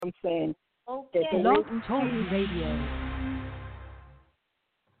I'm saying Okay. that Blog Talk Radio.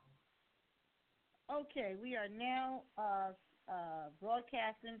 Okay, we are now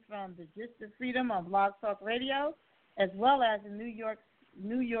broadcasting from the Gist of Freedom on Blog Talk Radio, as well as in New York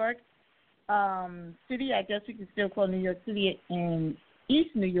City. I guess we can still call New York City in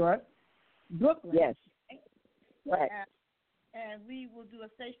East New York, Brooklyn. yes, right. And we will do a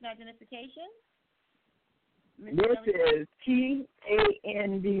station identification. This is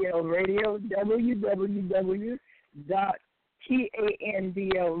TANDL Radio,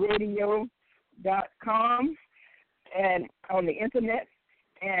 www.tandlradio.com, and on the internet,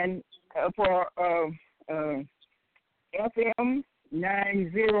 and for FM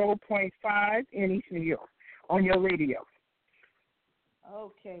 90.5 in East New York on your radio.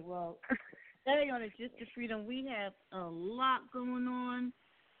 Okay, well, today on the Gist of Freedom, we have a lot going on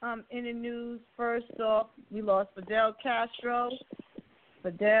in the news. First off, we lost Fidel Castro.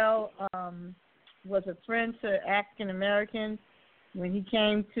 Fidel was a friend to African Americans. When he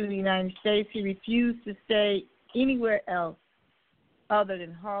came to the United States, he refused to stay anywhere else other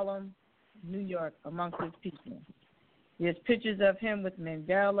than Harlem, New York, amongst his people. There's pictures of him with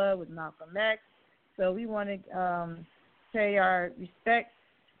Mandela, with Malcolm X. So we want to pay our respect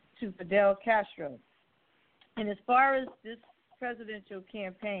to Fidel Castro. And as far as this presidential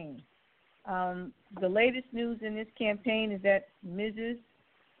campaign, the latest news in this campaign is that Mrs.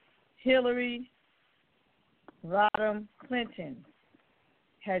 Hillary Rodham Clinton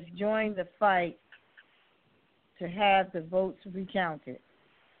has joined the fight to have the votes recounted.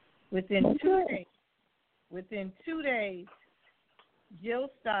 Within 2 days, Jill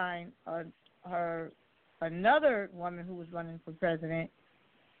Stein, another woman who was running for president,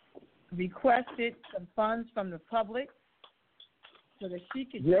 requested some funds from the public so that she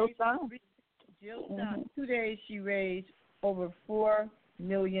could Jill Stein? 2 days she raised over $4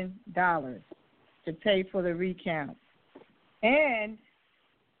 million to pay for the recount. And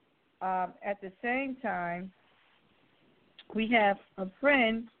at the same time, we have a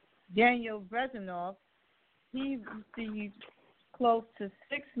friend, Daniel Brezenoff. He received close to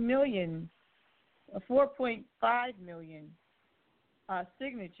 4.5 million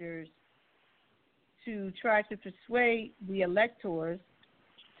signatures to try to persuade the electors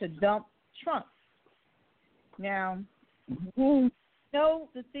to dump Trump. Now, you know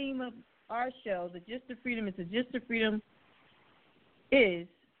the theme of our show, the Gist of Freedom, is the Gist of Freedom is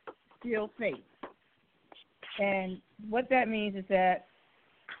still faith. And what that means is that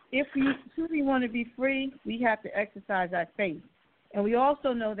if we truly want to be free, we have to exercise our faith. And we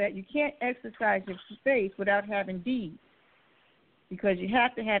also know that you can't exercise your faith without having deeds, because you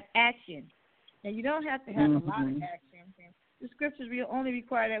have to have action. And you don't have to have a lot of action. The scriptures only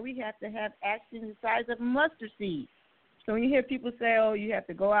require that we have to have action the size of a mustard seed. So when you hear people say, oh, you have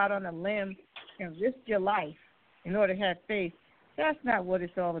to go out on a limb and risk your life in order to have faith, that's not what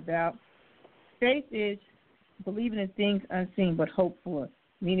it's all about. Faith is believing in things unseen but hoped for,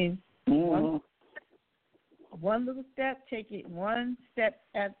 meaning one little step, take it one step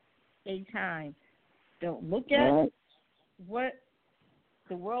at a time. Don't look at what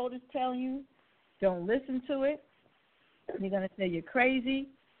the world is telling you. Don't listen to it. You're going to say you're crazy.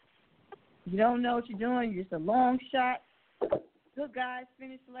 You don't know what you're doing. You're just a long shot. Good guys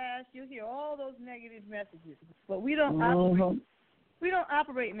finish last. You'll hear all those negative messages. But we don't operate. We don't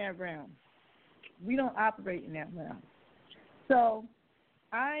operate in that realm. We don't operate in that realm. So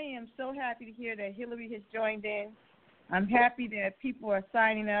I am so happy to hear that Hillary has joined in. I'm happy that people are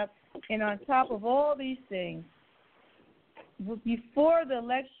signing up. And on top of all these things, before the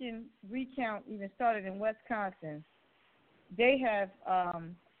election recount even started in Wisconsin, they have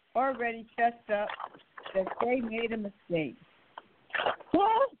already fessed up that they made a mistake.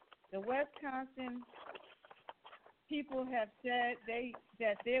 The Wisconsin people have said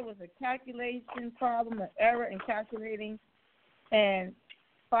that there was a calculation problem, an error in calculating, and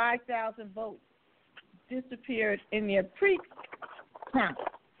 5,000 votes disappeared in their pre-count.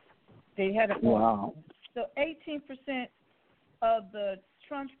 They had a So 18% of the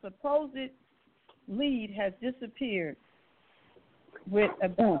Trump supposed lead has disappeared with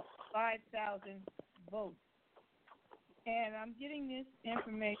about 5,000 votes. And I'm getting this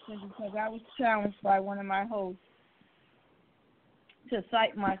information because I was challenged by one of my hosts to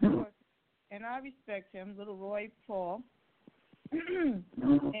cite my source. And I respect him, little Roy Paul. And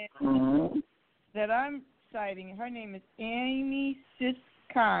that I'm citing, her name is Amy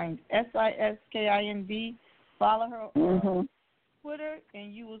Siskind, Siskind. Follow her on Twitter,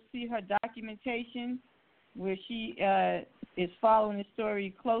 and you will see her documentation where she is following the story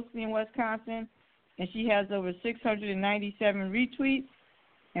closely in Wisconsin, and she has over 697 retweets.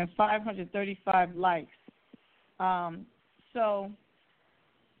 and 535 likes. So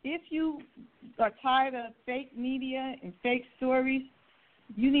if you are tired of fake media and fake stories,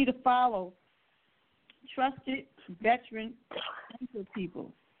 you need to follow trusted veteran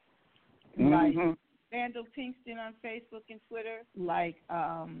people like Vandal Pinkston on Facebook and Twitter, like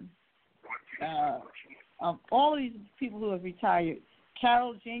all of these people who have retired.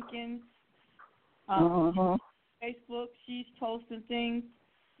 Carol Jenkins, Facebook, she's posting things.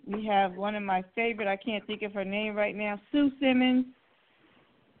 We have one of my favorite, I can't think of her name right now, Sue Simmons.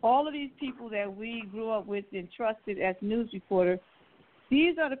 All of these people that we grew up with and trusted as news reporters,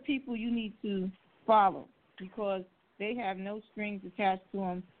 these are the people you need to follow because they have no strings attached to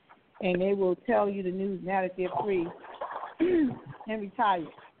them, and they will tell you the news now that they're free and retired.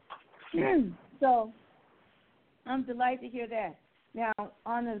 So I'm delighted to hear that. Now,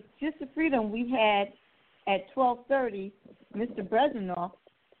 on the Gist of Freedom, we had at 12:30, Mr. Brezenoff,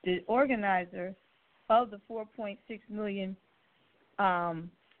 the organizer of the 4.6 million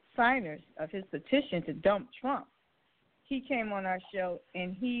signers of his petition to dump Trump. He came on our show,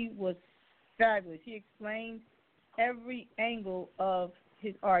 and he was fabulous. He explained every angle of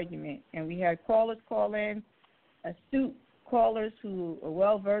his argument, and we had callers call in, astute callers who are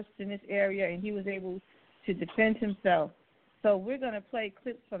well-versed in this area, and he was able to defend himself. So we're going to play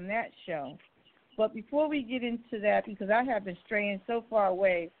clips from that show. But before we get into that, because I have been straying so far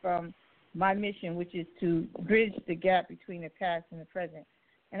away from my mission, which is to bridge the gap between the past and the present,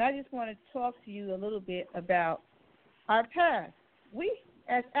 and I just want to talk to you a little bit about our past. We,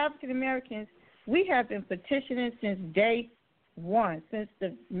 as African Americans, we have been petitioning since day one, since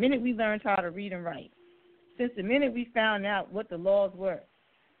the minute we learned how to read and write, since the minute we found out what the laws were.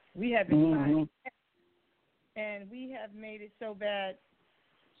 We have been trying, and we have made it so bad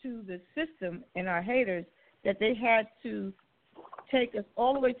to the system and our haters that they had to take us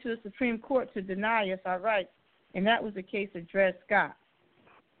all the way to the Supreme Court to deny us our rights, and that was the case of Dred Scott.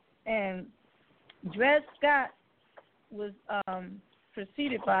 And Dred Scott was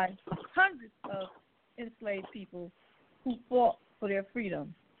preceded by hundreds of enslaved people who fought for their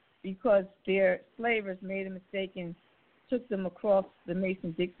freedom because their slavers made a mistake and took them across the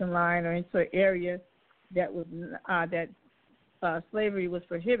Mason-Dixon line or into an area that was slavery was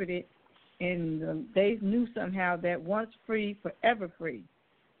prohibited, and they knew somehow that once free, forever free.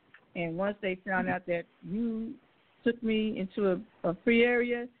 And once they found out that you took me into a free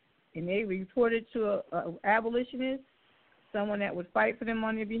area, and they reported to an abolitionist, someone that would fight for them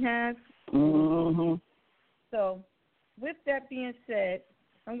on their behalf. So with that being said,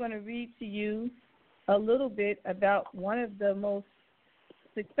 I'm going to read to you a little bit about one of the most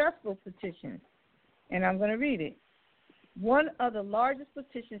successful petitions, and I'm going to read it. One of the largest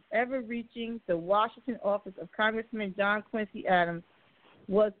petitions ever reaching the Washington office of Congressman John Quincy Adams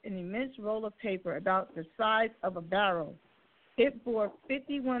was an immense roll of paper about the size of a barrel. It bore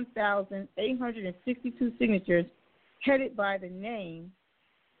 51,862 signatures, headed by the name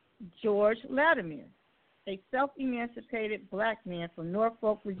George Latimer, a self-emancipated black man from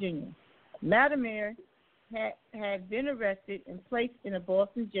Norfolk, Virginia. Latimer had been arrested and placed in a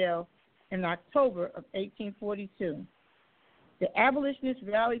Boston jail in October of 1842. The abolitionists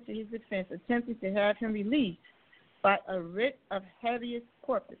rallied to his defense, attempting to have him released by a writ of habeas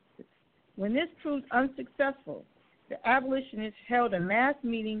corpus. When this proved unsuccessful, the abolitionists held a mass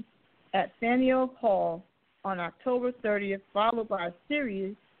meeting at Faneuil Hall on October 30th, followed by a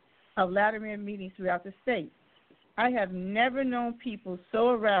series of Latimer meetings throughout the state. I have never known people so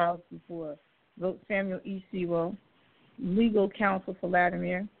aroused before, wrote Samuel E. Sewell, legal counsel for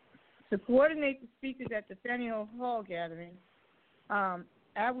Latimer. To coordinate the speakers at the Faneuil Hall gathering,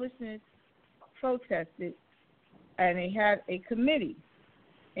 abolitionists protested, and they had a committee,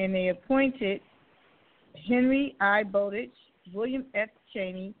 and they appointed Henry I. Bowditch, William F.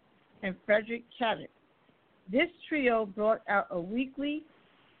 Cheney, and Frederick Cabot. This trio brought out a weekly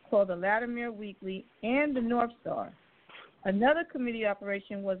called the Latimer Weekly and the North Star. Another committee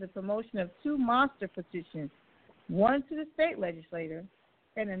operation was the promotion of two monster petitions, one to the state legislature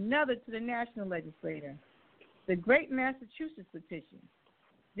and another to the national legislature. The Great Massachusetts Petition.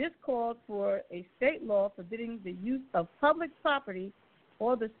 This called for a state law forbidding the use of public property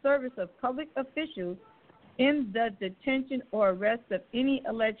or the service of public officials in the detention or arrest of any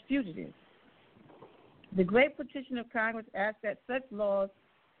alleged fugitives. The Great Petition of Congress asked that such laws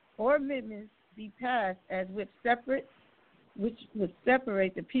or amendments be passed as which would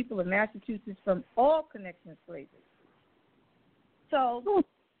separate the people of Massachusetts from all connection of slavery. So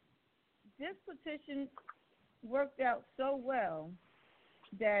this petition worked out so well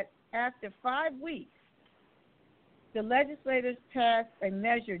that after 5 weeks, the legislators passed a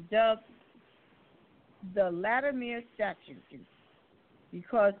measure dubbed the Latimer Statute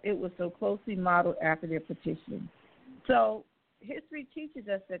because it was so closely modeled after their petition. So history teaches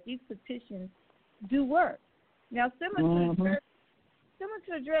us that these petitions do work. Now, similar to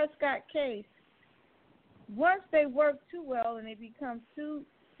the Dred Scott case, once they work too well and they become too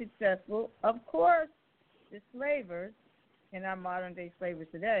successful, of course, the slavers, and our modern-day slavers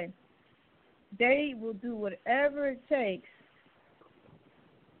today, they will do whatever it takes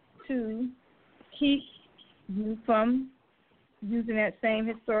to keep you from using that same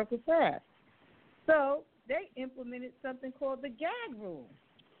historical past. So they implemented something called the gag rule,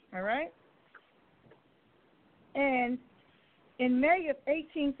 all right? And in May of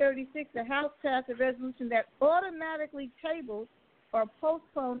 1836, the House passed a resolution that automatically tabled or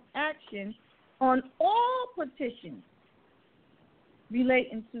postponed action on all petitions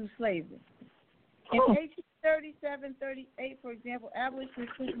relating to slavery. In 1837-38, for example,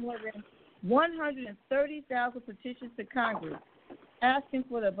 abolitionists sent more than 130,000 petitions to Congress asking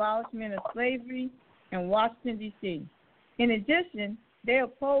for the abolishment of slavery in Washington, D.C. In addition, they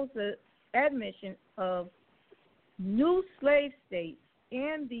opposed the admission of new slave states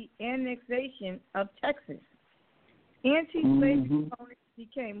and the annexation of Texas. Anti-slavery opponents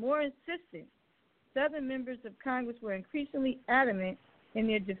became more insistent. Southern members of Congress were increasingly adamant in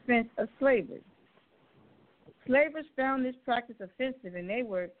their defense of slavery. Slavers found this practice offensive, and they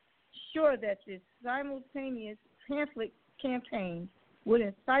were sure that this simultaneous pamphlet campaign would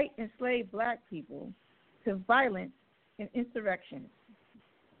incite enslaved black people to violence and insurrection.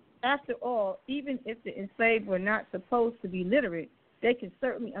 After all, even if the enslaved were not supposed to be literate, they can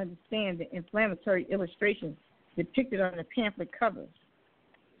certainly understand the inflammatory illustrations depicted on the pamphlet covers.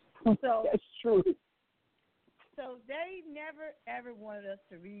 So that's true. So they never, ever wanted us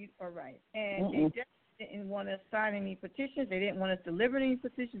to read or write. And they just didn't want us sign any petitions. They didn't want us deliver any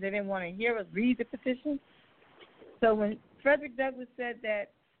petitions. They didn't want to hear us read the petitions. So when Frederick Douglass said that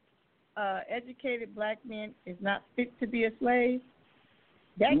educated black man is not fit to be a slave,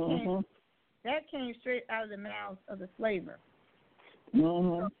 that came straight out of the mouths of the slaver.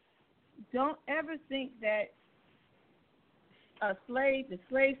 So don't ever think that the slave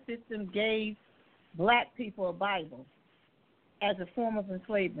system gave black people a Bible as a form of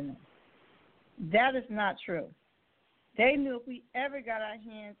enslavement them. That is not true. They knew if we ever got our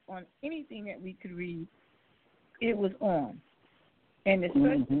hands on anything that we could read, it was on. And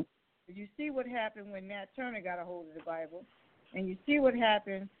especially, you see what happened when Nat Turner got a hold of the Bible, and you see what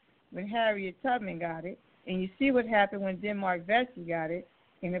happened when Harriet Tubman got it, and you see what happened when Denmark Vesey got it.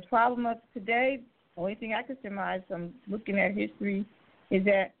 And the problem of today, the only thing I can surmise from looking at history is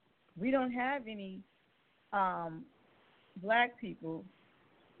that we don't have any black people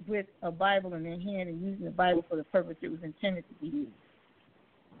with a Bible in their hand and using the Bible for the purpose it was intended to be used.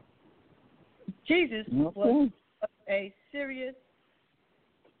 Jesus was a serious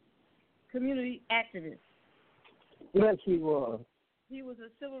community activist. Yes, he was. He was a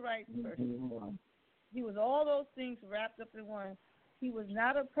civil rights person. He was all those things wrapped up in one. He was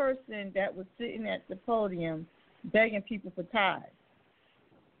not a person that was sitting at the podium begging people for tithes.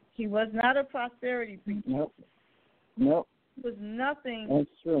 He was not a prosperity preacher. Nope. He was nothing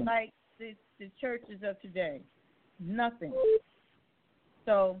like the churches of today. Nothing.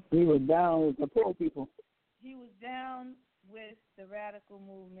 So he was down with the poor people. He was down with the radical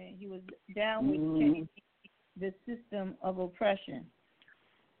movement. He was down with changing the system of oppression.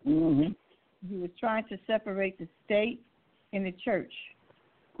 He was trying to separate the state and the church.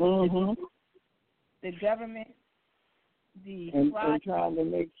 The government, and trying to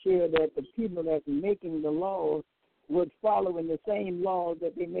make sure that the people that's making the laws would follow in the same laws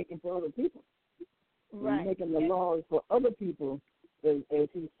that they're making for other people. Right. Making the laws for other people, as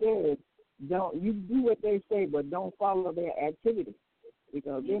he said, you do what they say, but don't follow their activity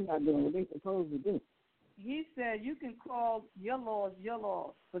because they're not doing what they're supposed to do. He said you can call your laws,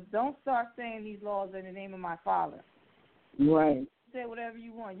 but don't start saying these laws in the name of my Father. Right. Say whatever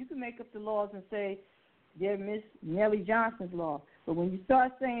you want. You can make up the laws and say they're Miss Nellie Johnson's law. But when you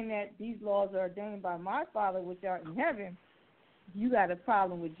start saying that these laws are ordained by my Father which art in heaven, you got a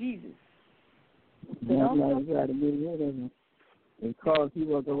problem with Jesus. So don't try to be rid of him. Because he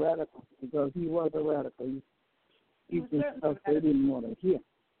was a radical. He some stuff they didn't want to hear.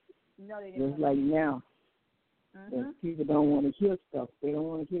 No, they didn't. Just like now. People don't want to hear stuff. They don't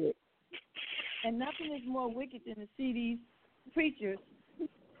want to hear it. And nothing is more wicked than to see these preachers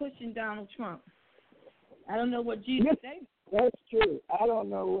pushing Donald Trump. I don't know what Jesus said. That's true. I don't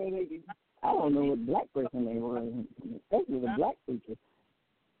know what black person they were, especially the black preacher.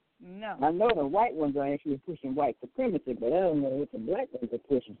 No. I know the white ones are actually pushing white supremacy, but I don't know what the black ones are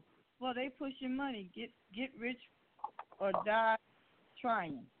pushing. Well, they pushing money. Get rich or die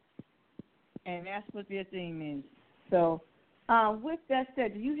trying. And that's what their theme is. So, with that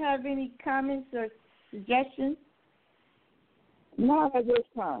said, do you have any comments or suggestions? Not at this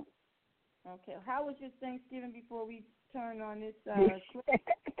time. Okay. How was your Thanksgiving before we turn on this clip?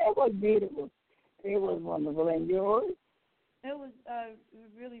 It was beautiful. It was wonderful. And yours? It was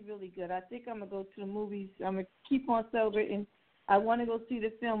really, really good. I think I'm going to go to the movies. I'm going to keep on celebrating. I want to go see the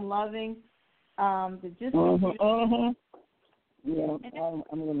film Loving. Yeah, I'm going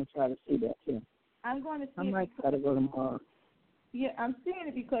to try to see that, too. I'm going to see I might try to go tomorrow. Yeah, I'm seeing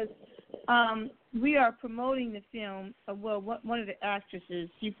it because we are promoting the film. One of the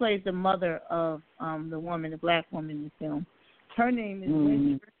actresses, she plays the mother of the woman, the black woman in the film. Her name is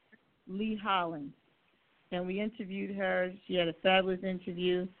Winter Lee Holland. And we interviewed her. She had a fabulous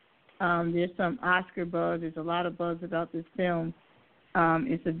interview. There's some Oscar buzz. There's a lot of buzz about this film.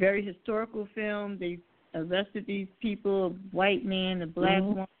 It's a very historical film. They arrested these people, a white man, a black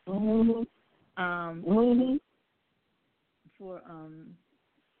woman, for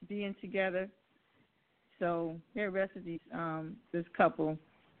being together. So they arrested this couple,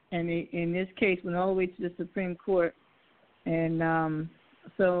 and they, in this case, went all the way to the Supreme Court. And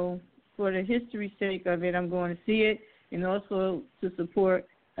so for the history's sake of it, I'm going to see it, and also to support,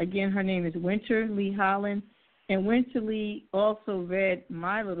 again, her name is Winter Lee Holland. And Winter Lee also read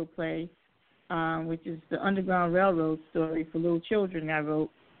my little play, which is the Underground Railroad story for little children I wrote.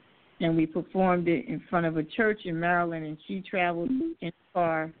 And we performed it in front of a church in Maryland, and she traveled in a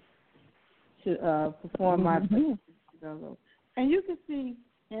car to perform my play. And you can see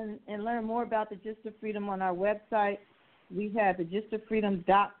and learn more about the Gist of Freedom on our website. We have the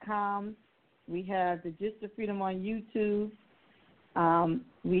gistoffreedom.com. We have the Gist of Freedom on YouTube.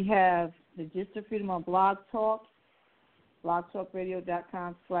 We have the Gist of Freedom on Blog Talk,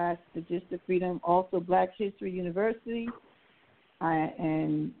 blogtalkradio.com/the Gist of Freedom. Also, Black History University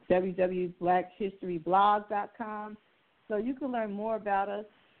and www.blackhistoryblog.com. So you can learn more about us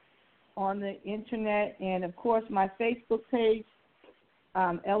on the internet. And, of course, my Facebook page,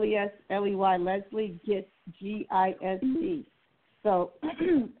 L-E-S-L-E-Y Leslie, GIST, G-I-S-T. So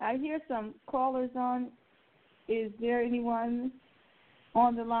I hear some callers on. Is there anyone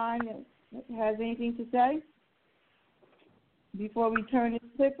on the line that has anything to say before we turn this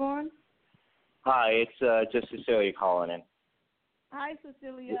clip on? Hi, it's just Cecilia calling in. Hi,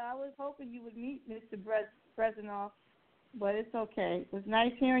 Cecilia. I was hoping you would meet Mr. Brezenoff, but it's okay. It was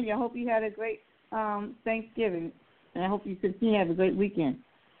nice hearing you. I hope you had a great Thanksgiving, and I hope you continue to have a great weekend.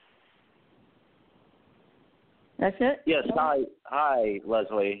 That's it? Yes, hi,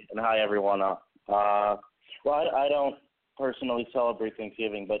 Leslie, and hi, everyone. Well, I don't personally celebrate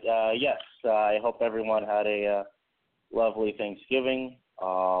Thanksgiving, but yes, I hope everyone had a lovely Thanksgiving,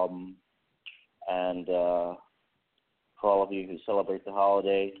 and for all of you who celebrate the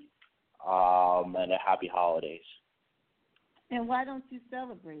holiday, and a happy holidays. And why don't you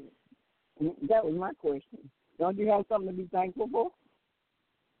celebrate it? That was my question. Don't you have something to be thankful for?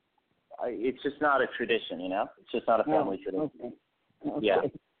 It's just not a tradition, you know? It's just not a family tradition. Okay. Yeah.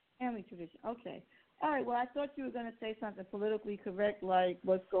 Family tradition. Okay. All right. Well, I thought you were going to say something politically correct, like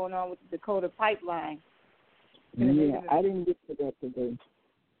what's going on with the Dakota pipeline. Yeah, I didn't get to that today.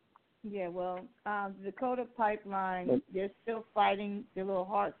 Yeah, well, the Dakota pipeline, they're still fighting their little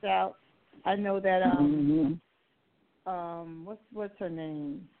hearts out. I know that, what's her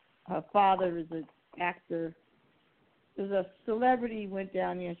name? Her father is an actor. There's a celebrity went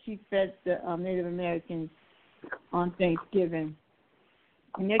down there, and she fed the Native Americans on Thanksgiving.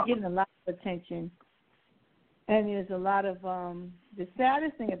 And they're getting a lot of attention. And there's a lot of, the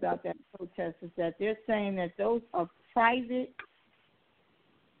saddest thing about that protest is that they're saying that those are private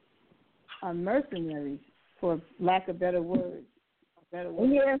mercenaries, for lack of better words.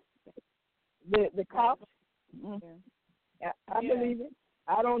 Yes, the cops. Yeah. I believe it.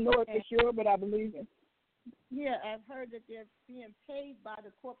 I don't know it for sure, but I believe it. Yeah, I've heard that they're being paid by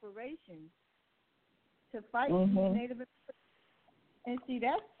the corporations to fight Native Americans. And see,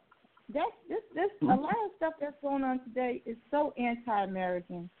 that's a lot of stuff that's going on today is so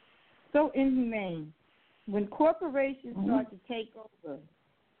anti-American, so inhumane. When corporations start to take over,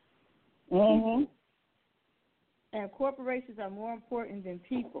 and corporations are more important than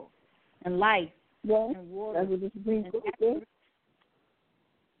people and life and water. That's what the Supreme Court said.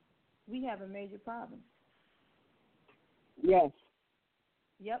 We have a major problem. Yes.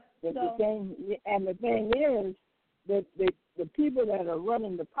 Yep. The thing is that the people that are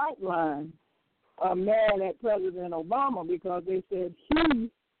running the pipeline are mad at President Obama because they said he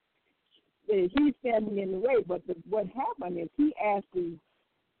said he's standing in the way. But what happened is he asked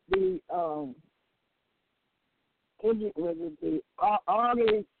the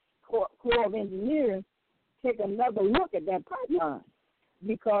Army Corps of Engineers take another look at that pipeline,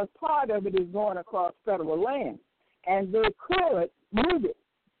 because part of it is going across federal land, and they could move it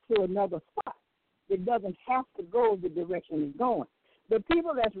to another spot. It doesn't have to go the direction it's going. The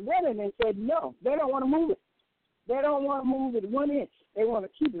people that's running it said no, they don't want to move it. They don't want to move it 1 inch. They want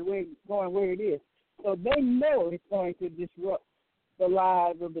to keep it going where it is. So they know it's going to disrupt the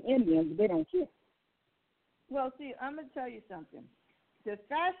lives of the Indians, but they don't care. Well, see, I'm going to tell you something. The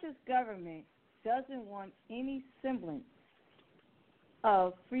fascist government doesn't want any semblance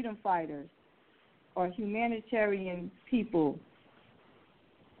of freedom fighters or humanitarian people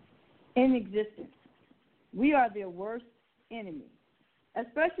in existence. We are their worst enemy,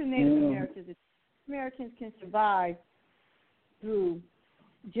 especially Native Americans. Americans can survive through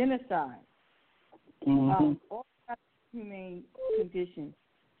genocide, all kinds of humane conditions.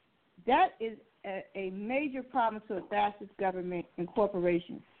 That is a major problem to a fascist government and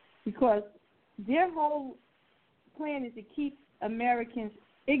corporations, because their whole plan is to keep Americans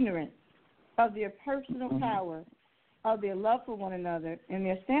ignorant of their personal power, of their love for one another, and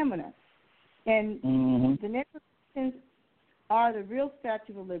their stamina. And the Native Americans are the real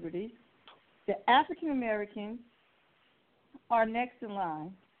Statue of Liberty. The African Americans are next in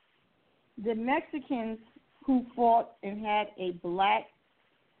line. The Mexicans, who fought and had a black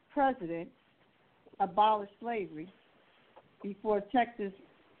president, abolished slavery before Texas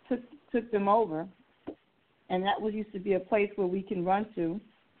took them over, and that used to be a place where we can run to.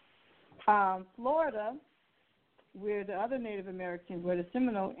 Florida, where the other Native Americans, where the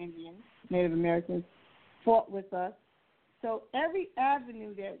Seminole Indians, Native Americans, fought with us. So every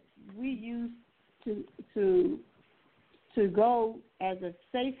avenue that we use to go as a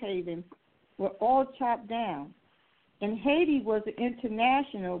safe haven were all chopped down. And Haiti was an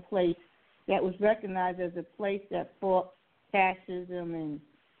international place that was recognized as a place that fought fascism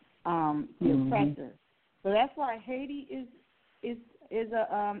and the oppressor. So that's why Haiti is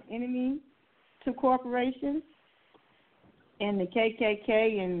a enemy to corporations and the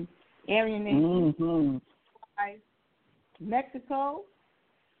KKK and Aryan Nation. Mexico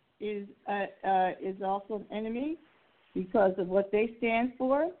is also an enemy because of what they stand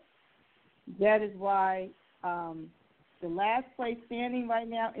for. That is why the last place standing right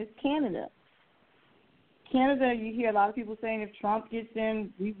now is Canada. Canada, you hear a lot of people saying if Trump gets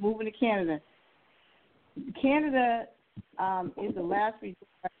in, we're moving to Canada. Canada is the last resort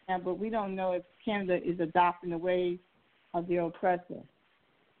right now, but we don't know if Canada is adopting the ways of their oppressor.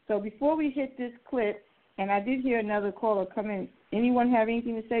 So before we hit this clip, and I did hear another caller come in. Anyone have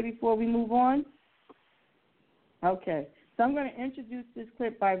anything to say before we move on? Okay. So I'm going to introduce this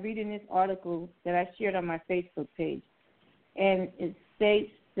clip by reading this article that I shared on my Facebook page. And it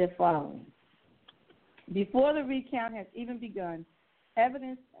states the following. Before the recount has even begun,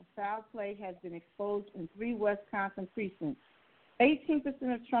 evidence of foul play has been exposed in 3 Wisconsin precincts.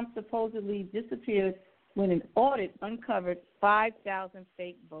 18% of Trump supposedly disappeared when an audit uncovered 5,000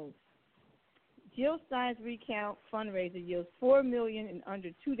 fake votes. Jill Stein's recount fundraiser yields $4 million in under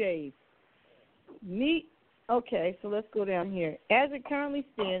 2 days. Okay, so let's go down here. As it currently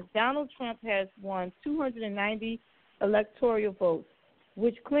stands, Donald Trump has won 290 electoral votes,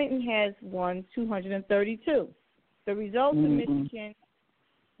 which Clinton has won 232. The results in Michigan,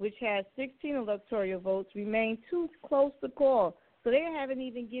 which has 16 electoral votes, remain too close to call. So they haven't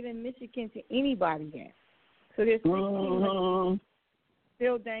even given Michigan to anybody yet. So there's 16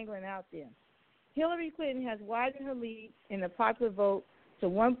 still dangling out there. Hillary Clinton has widened her lead in the popular vote to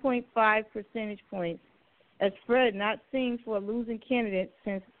 1.5 percentage points, a spread not seen for a losing candidate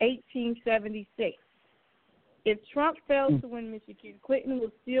since 1876. If Trump fails to win Michigan, Clinton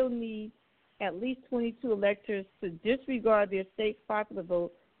will still need at least 22 electors to disregard their state's popular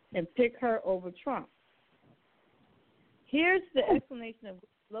vote and pick her over Trump. Here's the explanation of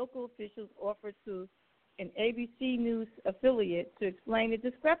local officials offered to an ABC News affiliate to explain the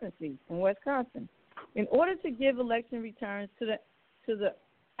discrepancies in Wisconsin. In order to give election returns to the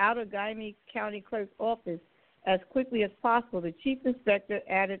Outagamie County Clerk's office as quickly as possible, the chief inspector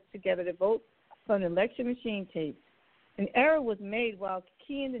added together the votes from the election machine tapes. An error was made while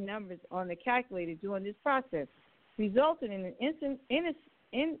keying the numbers on the calculator during this process, resulting in an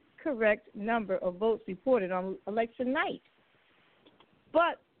incorrect number of votes reported on election night.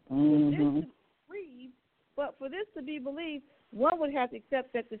 But for this to be believed, one would have to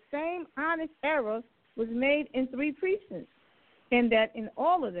accept that the same honest error was made in 3 precincts, and that in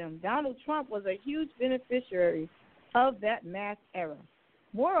all of them, Donald Trump was a huge beneficiary of that mass error.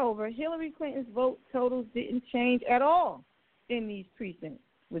 Moreover, Hillary Clinton's vote totals didn't change at all in these precincts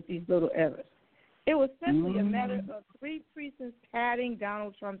with these little errors. It was simply a matter of 3 precincts padding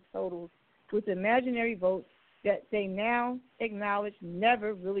Donald Trump's totals with imaginary votes that they now acknowledge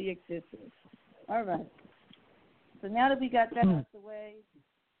never really existed. All right. So now that we got that out of the way,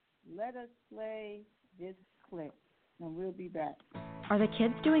 let us play this clip, and we'll be back. Are the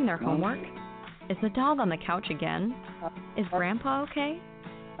kids doing their homework? Is the dog on the couch again? Is Grandpa okay?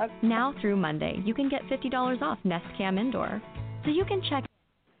 Now through Monday, you can get $50 off Nest Cam Indoor, so you can check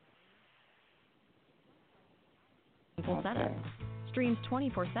setup, streams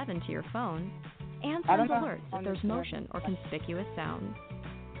 24/7 to your phone, and sends alerts if there's motion or conspicuous sounds.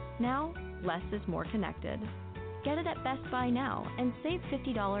 Now, less is more connected. Get it at Best Buy now and save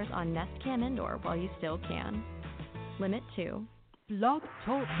 $50 on Nest Cam Indoor while you still can. Limit 2. Blog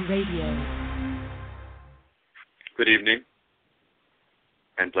Talk Radio. Good evening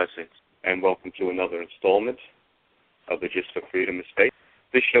and blessings, and welcome to another installment of the Gist for Freedom of Space.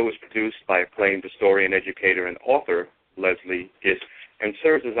 This show is produced by acclaimed historian, educator, and author Leslie Gist, and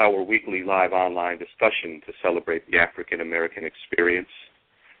serves as our weekly live online discussion to celebrate the African American experience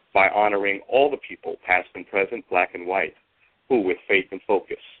by honoring all the people, past and present, black and white, who, with faith and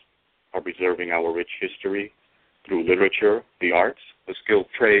focus, are preserving our rich history through literature, the arts, the skilled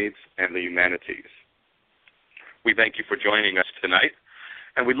trades, and the humanities. We thank you for joining us tonight,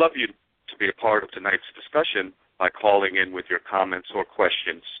 and we'd love you to be a part of tonight's discussion by calling in with your comments or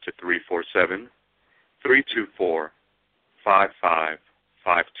questions to 347-324-5552.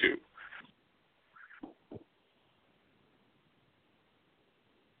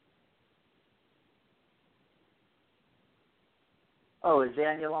 Oh, is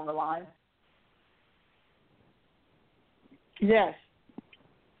Daniel on the line? Yes.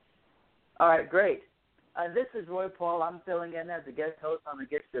 All right, great. This is Roy Paul. I'm filling in as a guest host on the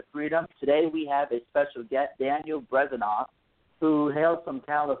Gift of Freedom. Today we have a special guest, Daniel Brezenoff, who hails from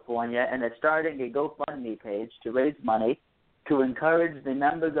California and is starting a GoFundMe page to raise money to encourage the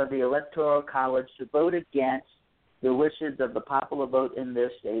members of the Electoral College to vote against the wishes of the popular vote in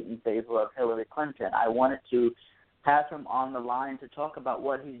their state in favor of Hillary Clinton. I wanted to have him on the line to talk about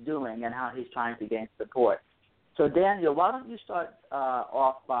what he's doing and how he's trying to gain support. So, Daniel, why don't you start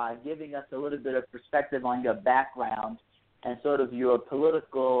off by giving us a little bit of perspective on your background and sort of your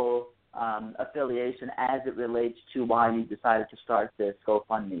political affiliation as it relates to why you decided to start this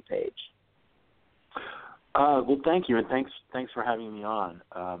GoFundMe page. Well, thank you, and thanks for having me on.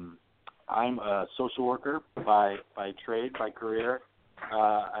 I'm a social worker by trade, by career.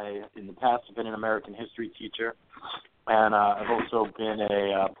 In the past, I've been an American history teacher, and I've also been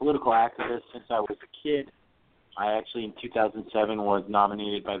a political activist since I was a kid. I actually, in 2007, was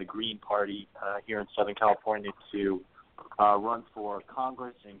nominated by the Green Party here in Southern California to run for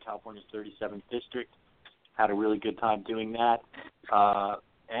Congress in California's 37th District. Had a really good time doing that.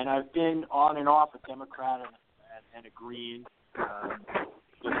 And I've been on and off a Democrat and a Green,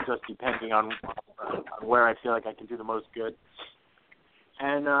 just depending on where I feel like I can do the most good.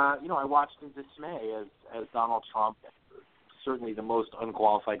 And, I watched in dismay as Donald Trump, certainly the most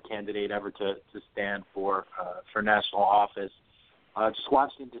unqualified candidate ever to stand for national office, just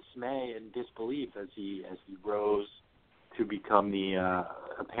watched in dismay and disbelief as he rose to become the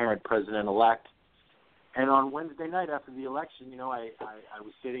apparent president-elect. And on Wednesday night after the election, I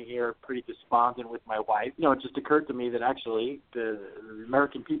was sitting here pretty despondent with my wife. It just occurred to me that actually the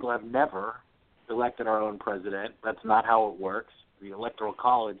American people have never elected our own president. That's not how it works. The Electoral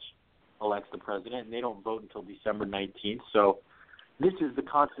College elects the president, and they don't vote until December 19th. So this is the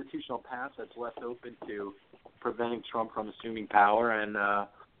constitutional path that's left open to preventing Trump from assuming power. And, I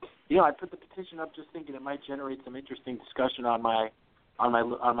put the petition up just thinking it might generate some interesting discussion on my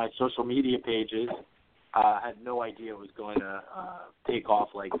social media pages. I had no idea it was going to take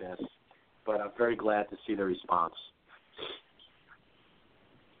off like this, but I'm very glad to see the response.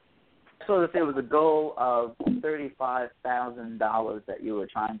 So that there was a goal of $35,000 that you were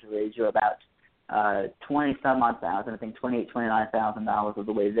trying to raise. You're about 20-some-odd thousand, I think $29,000 of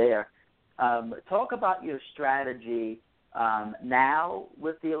the way there. Talk about your strategy now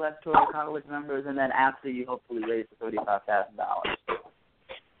with the Electoral College members, and then after you hopefully raise the $35,000.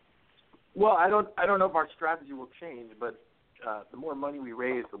 Well, I don't know if our strategy will change, but the more money we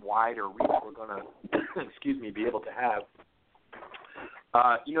raise, the wider reach we're going to, be able to have.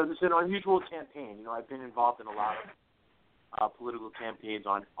 This is an unusual campaign. I've been involved in a lot of political campaigns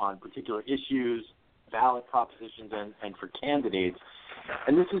on particular issues, ballot propositions, and for candidates.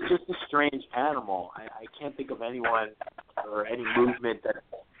 And this is just a strange animal. I can't think of anyone or any movement that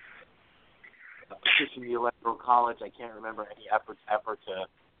petitioned the Electoral college. I can't remember any effort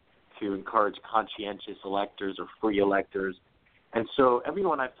to encourage conscientious electors or free electors. And so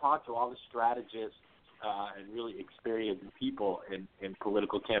everyone I've talked to, all the strategists and really experienced people in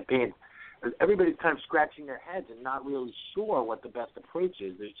political campaigns, everybody's kind of scratching their heads and not really sure what the best approach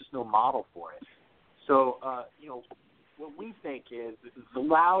is. There's just no model for it. So, what we think is the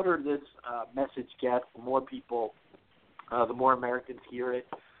louder this message gets, the more people, the more Americans hear it,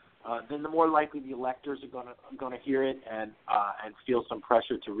 then the more likely the electors are going to hear it and feel some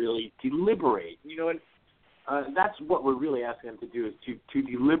pressure to really deliberate. And that's what we're really asking them to do, is to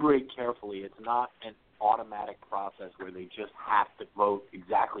deliberate carefully. It's not an automatic process where they just have to vote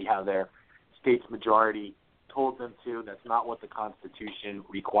exactly how their state's majority told them to. That's not what the Constitution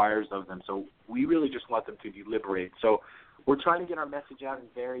requires of them. So we really just want them to deliberate. So we're trying to get our message out in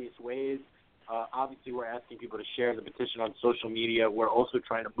various ways. Obviously, we're asking people to share the petition on social media. We're also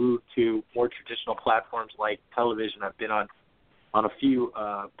trying to move to more traditional platforms like television. I've been on a few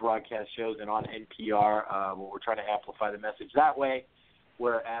broadcast shows and on NPR where we're trying to amplify the message that way.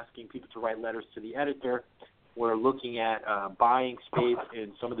 We're asking people to write letters to the editor. We're looking at buying space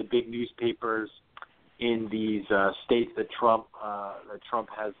in some of the big newspapers in these states that Trump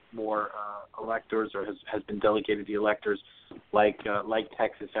has more electors or has been delegated the electors, like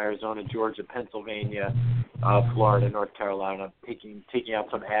Texas, Arizona, Georgia, Pennsylvania, Florida, North Carolina, taking out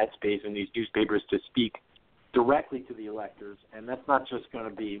some ad space in these newspapers to speak directly to the electors. And that's not just going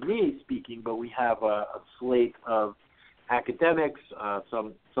to be me speaking, but we have a slate of academics,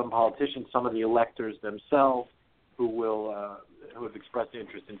 some politicians, some of the electors themselves who have expressed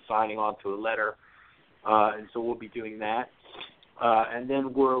interest in signing on to a letter. And so we'll be doing that. And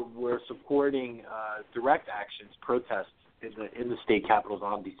then we're supporting direct actions, protests in the state capitals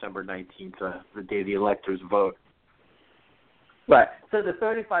on December 19th, the day the electors vote. Right. So the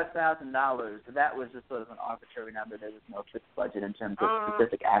 $35,000, that was just sort of an arbitrary number. There was no fixed budget in terms of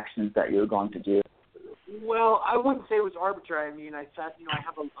specific actions that you were going to do. Well, I wouldn't say it was arbitrary. I mean, I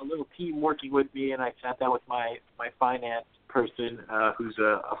have a little team working with me, and I sat down with my finance person, who's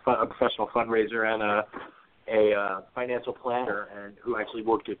a professional fundraiser and a financial planner, and who actually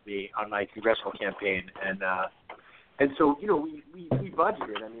worked with me on my congressional campaign. And so, we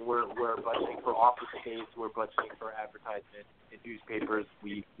budgeted. I mean, we're budgeting for office space. We're budgeting for advertisement in newspapers.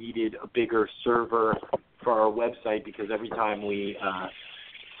 We needed a bigger server for our website because every time we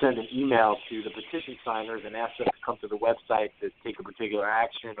send an email to the petition signers and ask them to come to the website to take a particular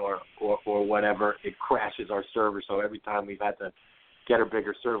action or whatever, it crashes our server. So every time we've had to get a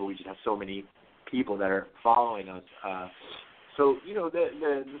bigger server, we just have so many people that are following us. So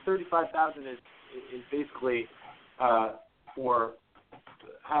the $35,000 is basically for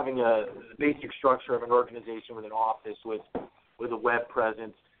having a basic structure of an organization with an office with a web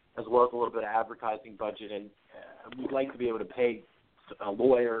presence, as well as a little bit of advertising budget, and we'd like to be able to pay a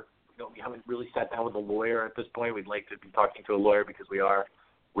lawyer. We haven't really sat down with a lawyer at this point. We'd like to be talking to a lawyer because we are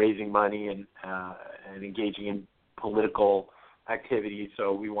raising money and engaging in political activities.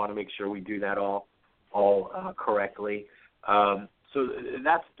 So we want to make sure we do that all correctly. So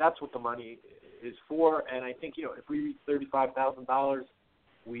that's what the money is for. And I think if we reach $35,000,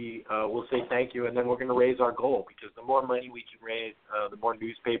 we will say thank you, and then we're going to raise our goal, because the more money we can raise, the more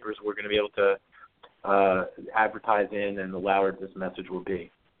newspapers we're going to be able to advertise in, and the louder this message will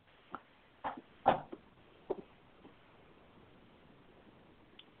be.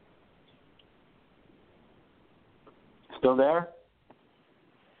 Still there?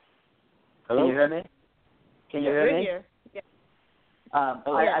 Hello? Can you hear me? Can you hear me? Here. Yeah.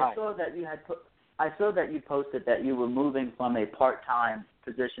 I saw that you had I saw that you posted that you were moving from a part-time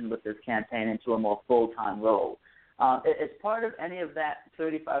position with this campaign into a more full-time role. Is part of any of that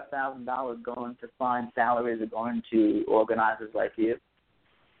 $35,000 going to fund salaries or going to organizers like you?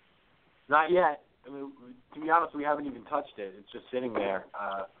 Not yet. I mean, to be honest, we haven't even touched it. It's just sitting there.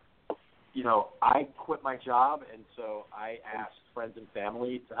 I quit my job, and so I asked friends and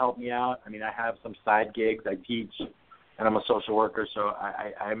family to help me out. I mean, I have some side gigs. I teach, and I'm a social worker, so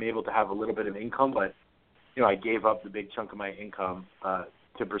I'm able to have a little bit of income, but, I gave up the big chunk of my income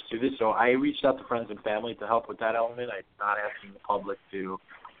to pursue this. So I reached out to friends and family to help with that element. I'm not asking the public to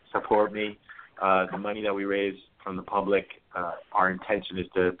support me. The money that we raise from the public, our intention is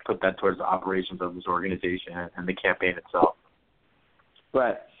to put that towards the operations of this organization and the campaign itself.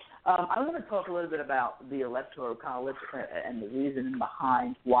 Right. I want to talk a little bit about the Electoral College and the reasoning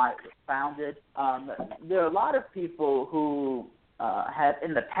behind why it was founded. There are a lot of people who have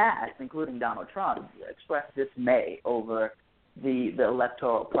in the past, including Donald Trump, expressed dismay over the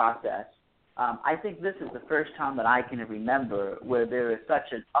electoral process. I think this is the first time that I can remember where there is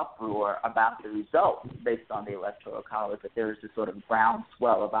such an uproar about the results based on the Electoral College, that there is this sort of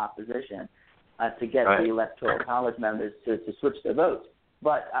groundswell of opposition to get the Electoral College members to switch their votes.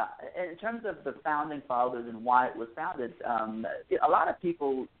 But in terms of the founding fathers and why it was founded, a lot of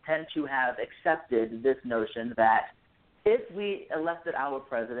people tend to have accepted this notion that if we elected our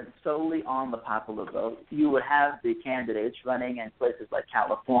president solely on the popular vote, you would have the candidates running in places like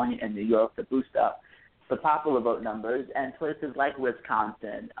California and New York to boost up the popular vote numbers, and places like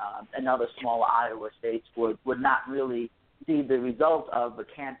Wisconsin and other small Iowa states would not really see the result of the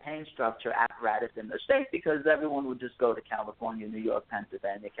campaign structure apparatus in their state, because everyone would just go to California, New York,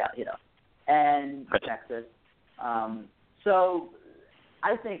 Pennsylvania, and Texas. So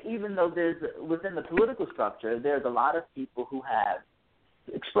I think even though there's, within the political structure, there's a lot of people who have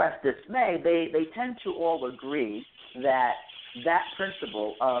expressed dismay, they tend to all agree that that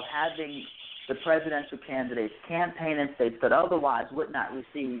principle of having the presidential candidates campaign in states that otherwise would not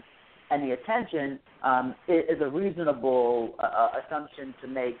receive any attention is a reasonable assumption to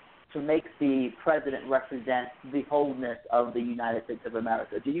make the president represent the wholeness of the United States of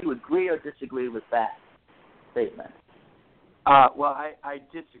America. Do you agree or disagree with that statement? Well, I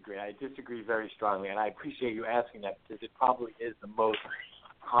disagree. I disagree very strongly, and I appreciate you asking that, because it probably is the most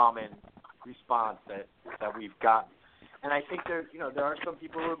common response that we've gotten. And I think there are some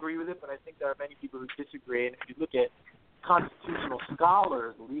people who agree with it, but I think there are many people who disagree. And if you look at constitutional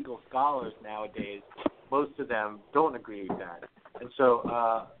scholars, legal scholars nowadays, most of them don't agree with that. And so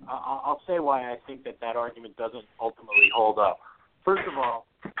I'll say why I think that argument doesn't ultimately hold up. First of all,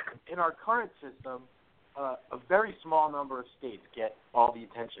 in our current system, a very small number of states get all the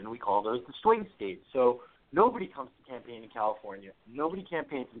attention. We call those the swing states. So nobody comes to campaign in California. Nobody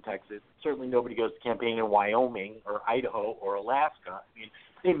campaigns in Texas. Certainly nobody goes to campaign in Wyoming or Idaho or Alaska. I mean,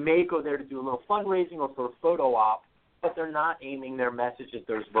 they may go there to do a little fundraising or for a photo op, but they're not aiming their message at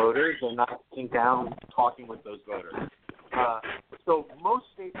those voters. They're not sitting down talking with those voters. So most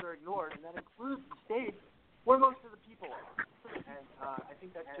states are ignored, and that includes the states where most of the people are. And I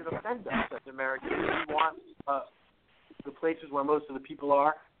think that should offend us as Americans. We want the places where most of the people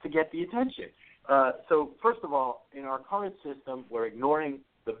are to get the attention. So first of all, in our current system, we're ignoring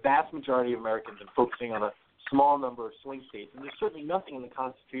the vast majority of Americans and focusing on a small number of swing states. And there's certainly nothing in the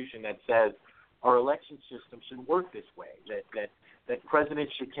Constitution that says our election system should work this way, that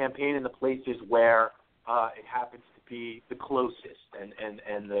presidents should campaign in the places where it happens to be the closest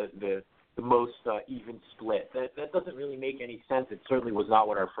and the most even split. That doesn't really make any sense. It certainly was not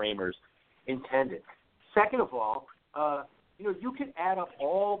what our framers intended. Second of all, you can add up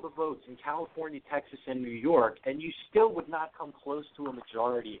all the votes in California, Texas, and New York, and you still would not come close to a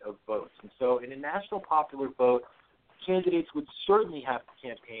majority of votes. And so in a national popular vote, candidates would certainly have to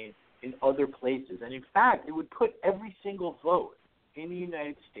campaign in other places. And in fact, it would put every single vote in the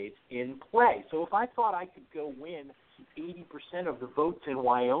United States in play. So if I thought I could go win 80% of the votes in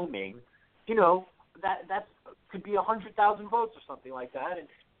Wyoming, that could be 100,000 votes or something like that, and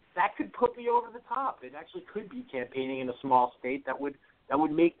that could put me over the top. It actually could be campaigning in a small state that would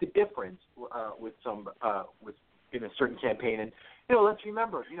make the difference in a certain campaign. And let's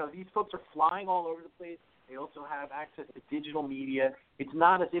remember, these folks are flying all over the place. They also have access to digital media. It's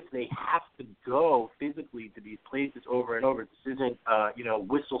not as if they have to go physically to these places over and over. This isn't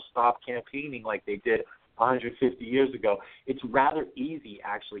whistle stop campaigning like they did 150 years ago. It's rather easy,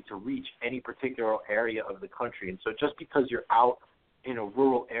 actually, to reach any particular area of the country. And so just because you're out in a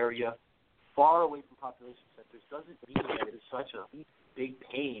rural area far away from population centers doesn't mean that it is such a big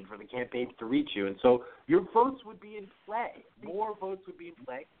pain for the campaigns to reach you. And so your votes would be in play. More votes would be in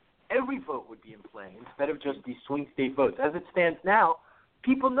play. Every vote would be in play instead of just these swing state votes. As it stands now,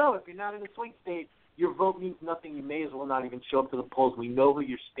 people know if you're not in a swing state, your vote means nothing. You may as well not even show up to the polls. We know who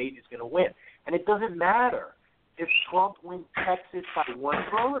your state is going to win. And it doesn't matter if Trump wins Texas by 1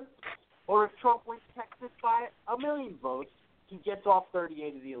 vote or if Trump wins Texas by 1 million votes, he gets off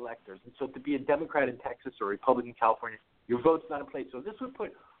 38 of the electors. And so to be a Democrat in Texas or a Republican in California, your vote's not in play. So this would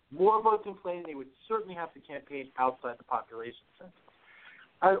put more votes in play, and they would certainly have to campaign outside the population center.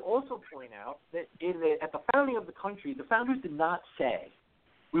 I would also point out that at the founding of the country, the founders did not say,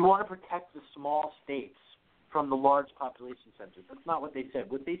 we want to protect the small states from the large population centers. That's not what they said.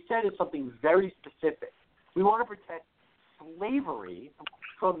 What they said is something very specific. We want to protect slavery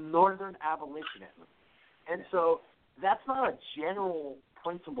from northern abolitionists. And so that's not a general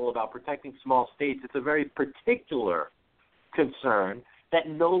principle about protecting small states. It's a very particular concern that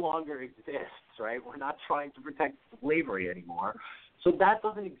no longer exists, right? We're not trying to protect slavery anymore. So that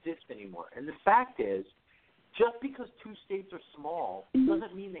doesn't exist anymore. And the fact is, Just because two states are small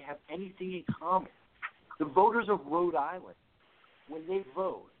doesn't mean they have anything in common. The voters of Rhode Island, when they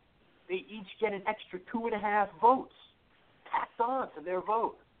vote, they each get an extra 2.5 votes tacked on to their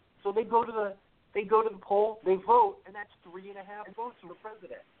vote. So they go to the poll, they vote, and that's 3.5 votes for the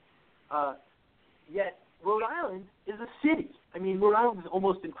president. Yet Rhode Island is a city. I mean, Rhode Island is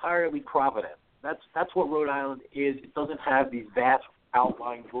almost entirely Providence. That's what Rhode Island is. It doesn't have these vast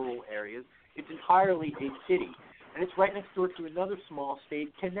outlying rural areas. It's entirely a city. And it's right next door to another small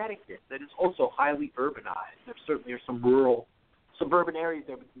state, Connecticut, that is also highly urbanized. There certainly are some rural, suburban areas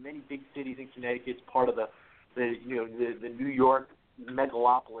there, but many big cities in Connecticut. It's part of the New York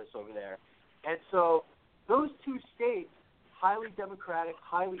megalopolis over there. And so those two states, highly democratic,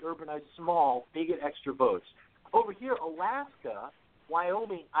 highly urbanized, small, they get extra votes. Over here, Alaska,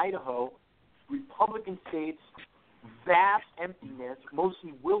 Wyoming, Idaho, Republican states, vast emptiness,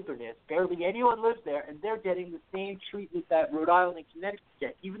 mostly wilderness, barely anyone lives there, and they're getting the same treatment that Rhode Island and Connecticut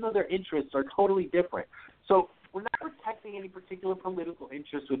get, even though their interests are totally different. So we're not protecting any particular political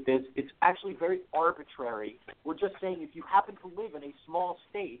interest with this. It's actually very arbitrary. We're just saying if you happen to live in a small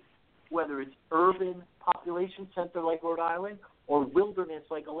state, whether it's urban population center like Rhode Island or wilderness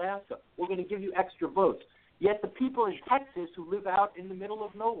like Alaska, we're going to give you extra votes. Yet the people in Texas who live out in the middle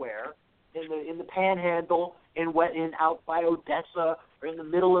of nowhere, in the Panhandle, out by Odessa, or in the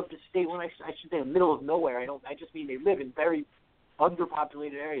middle of the state. When I should say the middle of nowhere, I just mean they live in very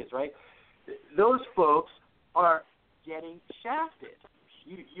underpopulated areas, right? Those folks are getting shafted.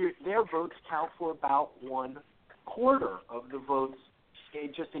 Their votes count for about 1/4 of the votes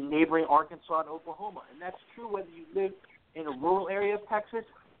just in neighboring Arkansas and Oklahoma, and that's true whether you live in a rural area of Texas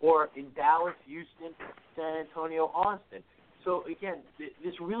or in Dallas, Houston, San Antonio, Austin. So, again,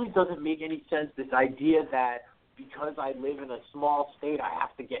 this really doesn't make any sense, this idea that because I live in a small state, I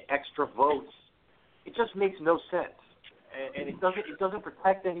have to get extra votes. It just makes no sense. And it doesn't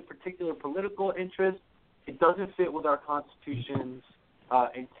protect any particular political interest. It doesn't fit with our Constitution's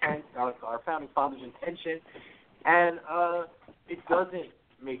intent, our Founding Fathers' intention. And it doesn't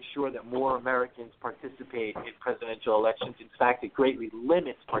make sure that more Americans participate in presidential elections. In fact, it greatly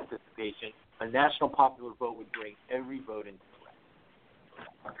limits participation. A national popular vote would bring every vote into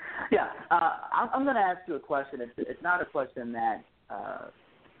play. Yeah, I'm going to ask you a question. It's not a question that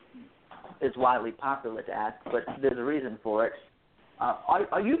is widely popular to ask, but there's a reason for it.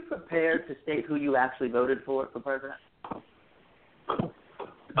 Are you prepared to state who you actually voted for president?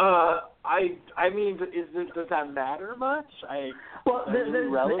 I mean, does that matter much? It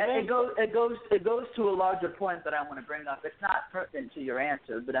goes to a larger point that I want to bring up. It's not pertinent to your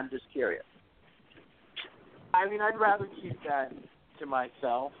answer, but I'm just curious. I mean, I'd rather keep that to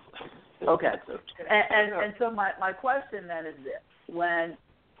myself. Okay. And so my question then is this. When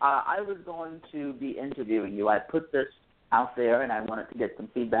I was going to be interviewing you, I put this out there, and I wanted to get some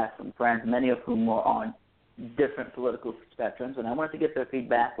feedback from friends, many of whom were on different political spectrums, and I wanted to get their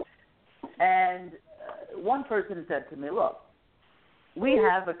feedback. And one person said to me, look, we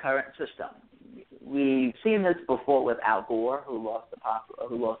have a current system. We've seen this before with Al Gore, who lost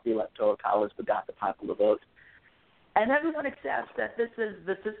the Electoral College but got the popular vote. And everyone accepts that this is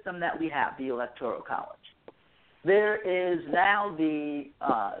the system that we have, the Electoral College. There is now the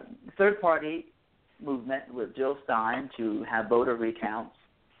third-party movement with Jill Stein to have voter recounts.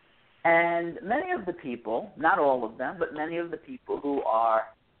 And many of the people, not all of them, but many of the people who are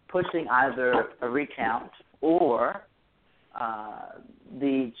pushing either a recount or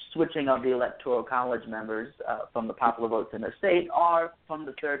the switching of the Electoral College members from the popular votes in the state are from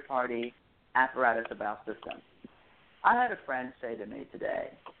the third-party apparatus of our system. I had a friend say to me today,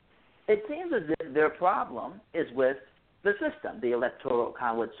 it seems as if their problem is with the system, the Electoral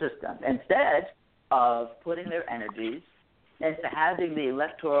College system, instead of putting their energies into having the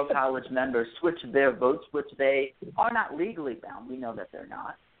Electoral College members switch their votes, which they are not legally bound, we know that they're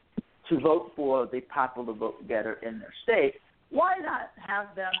not, to vote for the popular vote getter in their state. Why not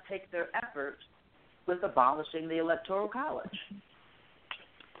have them take their effort with abolishing the Electoral College?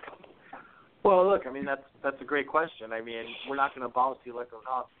 Well, look, I mean, that's a great question. I mean, we're not going to abolish the Electoral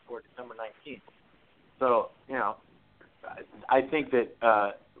College before December 19th. So, I think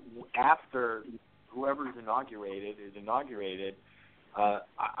that after whoever is inaugurated,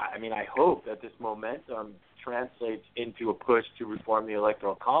 I hope that this momentum translates into a push to reform the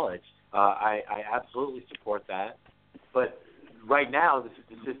Electoral College. I absolutely support that. But right now, this is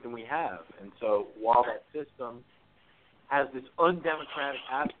the system we have. And so while that system has this undemocratic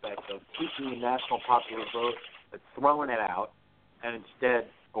aspect of keeping the national popular vote but throwing it out and instead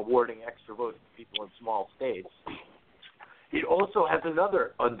awarding extra votes to people in small states, it also has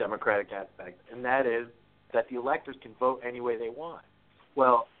another undemocratic aspect, and that is that the electors can vote any way they want.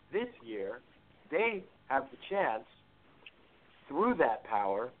 Well, this year, they have the chance, through that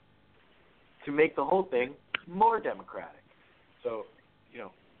power, to make the whole thing more democratic. So,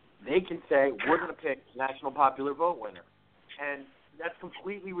 they can say, we're going to pick national popular vote winner. And that's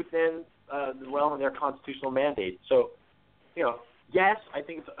completely within the realm of their constitutional mandate. So, yes, I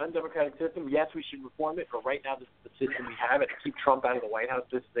think it's an undemocratic system. Yes, we should reform it. But right now, this is the system we have. And to keep Trump out of the White House,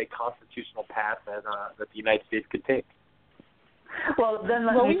 this is a constitutional path that the United States could take. Well, then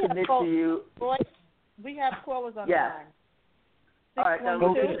let me submit to you. We have callers on the line. All right,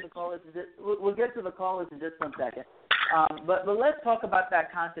 we'll get to the callers in just 1 second. But let's talk about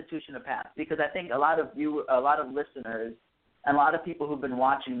that constitutional path, because I think a lot of listeners and a lot of people who've been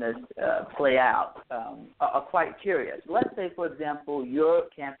watching this play out are quite curious. Let's say, for example, your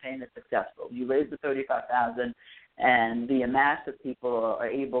campaign is successful. You raise the $35,000, and the mass of people are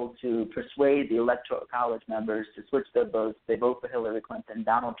able to persuade the Electoral College members to switch their votes. They vote for Hillary Clinton.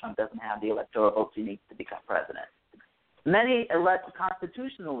 Donald Trump doesn't have the electoral votes he needs to become president. Many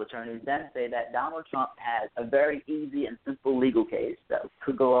constitutional attorneys then say that Donald Trump has a very easy and simple legal case that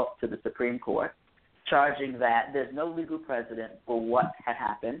could go up to the Supreme Court, charging that there's no legal precedent for what had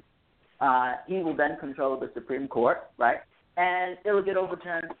happened. He will then control the Supreme Court, right? And it will get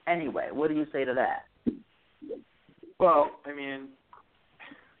overturned anyway. What do you say to that? Well, I mean,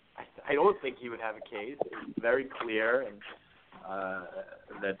 I don't think he would have a case. It's very clear and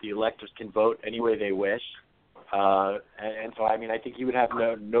that the electors can vote any way they wish. And so, I mean, I think he would have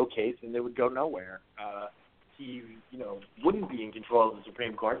no case, and it would go nowhere. He, wouldn't be in control of the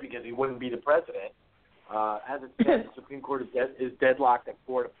Supreme Court because he wouldn't be the president. As it stands, the Supreme Court is deadlocked at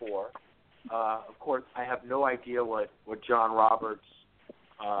 4-4. Of course, I have no idea what John Roberts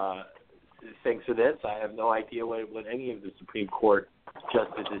thinks of this. I have no idea what any of the Supreme Court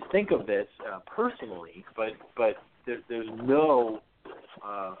justices think of this personally. But there's no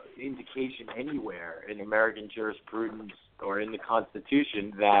indication anywhere in American jurisprudence or in the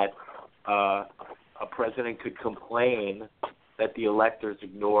Constitution that a president could complain that the electors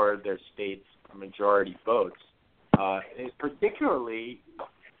ignored their state's majority votes, particularly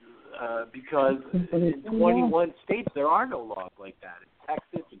because in 21 states there are no laws like that. In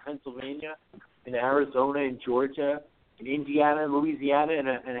Texas, in Pennsylvania, in Arizona, in Georgia, in Indiana, Louisiana,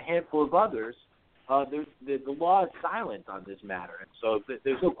 and a handful of others, the law is silent on this matter. And so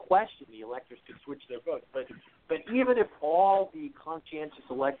there's no question the electors could switch their votes. But even if all the conscientious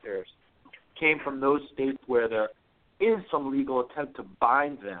electors came from those states where there is some legal attempt to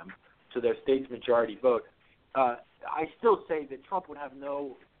bind them to their state's majority vote, I still say that Trump would have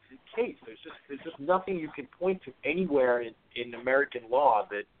no case. There's just nothing you can point to anywhere in American law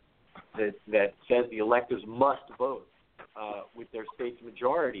that says the electors must vote with their state's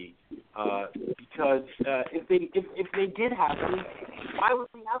majority. Because if they did have to, why would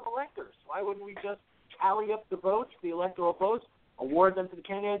we have electors? Why wouldn't we just tally up the votes, the electoral votes, award them to the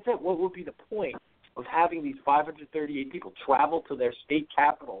candidates? What would be the point of having these 538 people travel to their state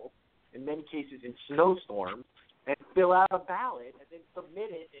capital, in many cases in snowstorms, and fill out a ballot and then submit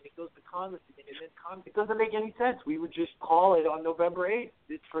it, and it goes to Congress, and then Congress? It doesn't make any sense. We would just call it on November 8th.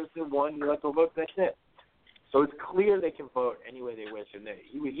 This person won the electoral vote. That's it. So it's clear they can vote any way they wish, and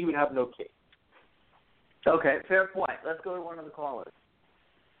he would have no case. Okay, fair point. Let's go to one of the callers.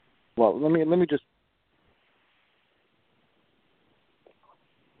 Well, let me just.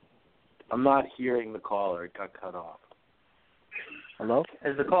 I'm not hearing the caller. It got cut off. Hello?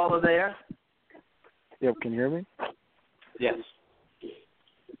 Is the caller there? Yeah, can you hear me? Yes.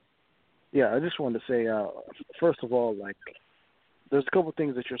 Yeah, I just wanted to say, first of all, there's a couple of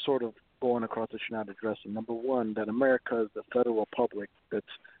things that you're sort of going across that you're not addressing. Number one, that America is a federal republic that's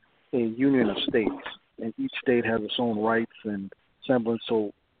a union of states, and each state has its own rights and semblance.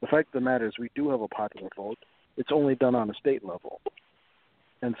 So the fact of the matter is we do have a popular vote. It's only done on a state level.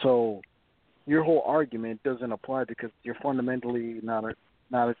 And so your whole argument doesn't apply because you're fundamentally not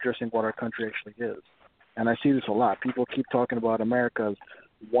addressing what our country actually is. And I see this a lot. People keep talking about America as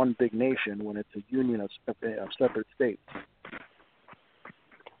one big nation when it's a union of separate states.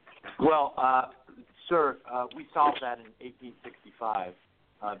 Well, sir, we solved that in 1865.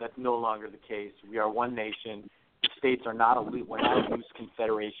 That's no longer the case. We are one nation. The states are not we're not a loose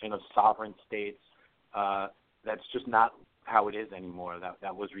confederation of sovereign states. That's just not how it is anymore.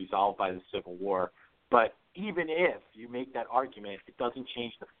 That was resolved by the Civil War. But even if you make that argument, it doesn't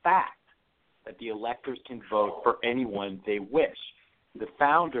change the fact that the electors can vote for anyone they wish. The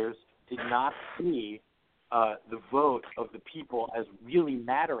founders did not see the vote of the people as really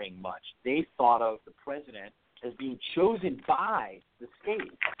mattering much. They thought of the president as being chosen by the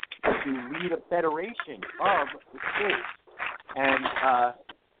state. to lead a federation of the states, and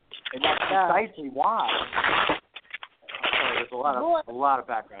that's precisely why. Sorry, there's a lot of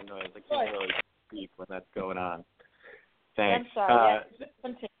background noise. I can't really speak when that's going on. Thanks. I'm sorry.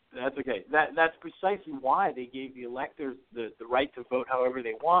 That's okay. That's precisely why they gave the electors the right to vote however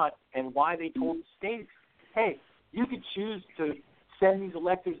they want, and why they told the states, hey, you could choose to send these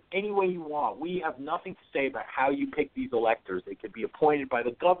electors any way you want. We have nothing to say about how you pick these electors. They could be appointed by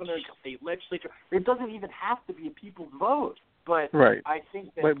the governor, the state legislature. It doesn't even have to be a people's vote. But right. I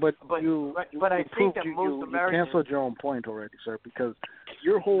think that, but I think that most Americans, you canceled your own point already, sir, because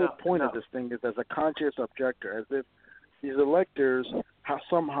your whole point of this thing is as a conscious objector, as if these electors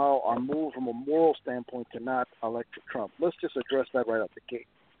somehow are moved from a moral standpoint to not elect Trump. Let's just address that right out the gate.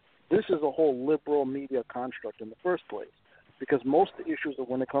 This is a whole liberal media construct in the first place, because most of the issues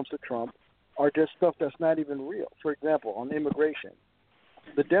when it comes to Trump are just stuff that's not even real. For example, on immigration,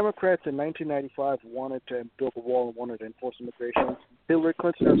 the Democrats in 1995 wanted to build a wall and wanted to enforce immigration. Hillary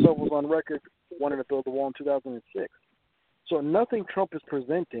Clinton herself was on record wanting to build a wall in 2006. So nothing Trump is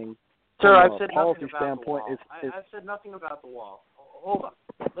presenting sir, from I've said a policy nothing about standpoint the wall. I've said nothing about the wall. Hold on.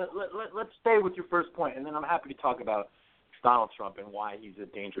 Let's stay with your first point, and then I'm happy to talk about Donald Trump and why he's a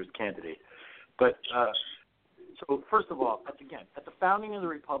dangerous candidate. But so first of all, again, at the founding of the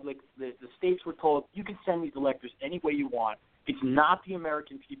republic, the states were told you can send these electors any way you want. It's not the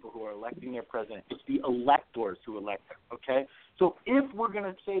American people who are electing their president. It's the electors who elect them, okay? So if we're going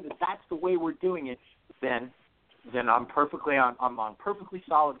to say that that's the way we're doing it, then I'm on perfectly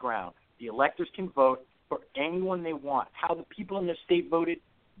solid ground. The electors can vote for anyone they want. How the people in their state voted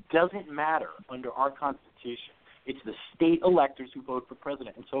doesn't matter under our Constitution. It's the state electors who vote for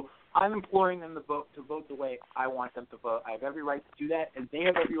president. And so I'm imploring them to vote the way I want them to vote. I have every right to do that, and they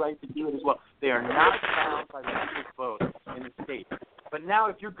have every right to do it as well. They are not bound by the people's vote in the state. But now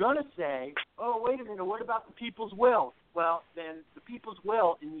if you're going to say, oh, wait a minute, what about the people's will? Well, then the people's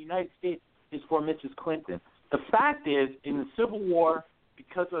will in the United States is for Mrs. Clinton. The fact is, in the Civil War,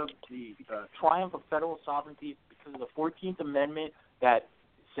 because of the triumph of federal sovereignty, because of the 14th Amendment that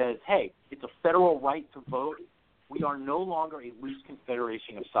says, hey, it's a federal right to vote, we are no longer a loose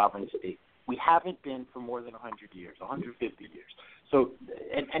confederation of sovereign states. We haven't been for more than 100 years, 150 years. So,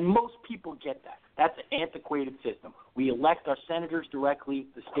 and most people get that. That's an antiquated system. We elect our senators directly.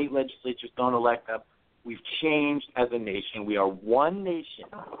 The state legislatures don't elect them. We've changed as a nation. We are one nation,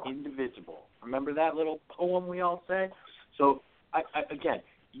 indivisible. Remember that little poem we all say? So, again,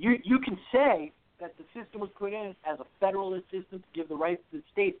 you can say that the system was put in as a federalist system to give the rights to the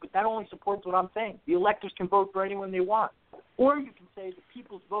states, but that only supports what I'm saying. The electors can vote for anyone they want. Or you can say the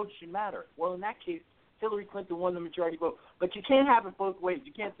people's vote should matter. Well, in that case, Hillary Clinton won the majority vote. But you can't have it both ways.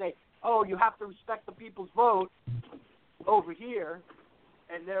 You can't say, oh, you have to respect the people's vote over here,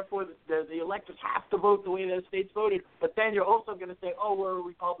 and therefore the electors have to vote the way the states voted, but then you're also going to say, oh, we're a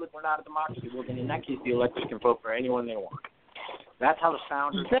republic, we're not a democracy. Well, then in that case, the electors can vote for anyone they want. That's how the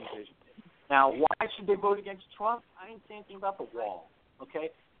founders envisioned it. Now, why should they vote against Trump? I didn't say anything about the wall, okay?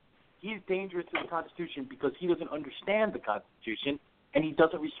 He's dangerous to the Constitution because he doesn't understand the Constitution and he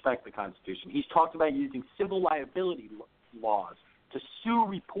doesn't respect the Constitution. He's talked about using civil liability laws to sue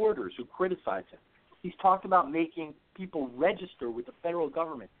reporters who criticize him. He's talked about making people register with the federal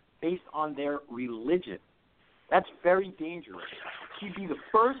government based on their religion. That's very dangerous. He'd be the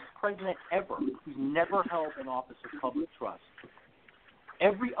first president ever who's never held an office of public trust.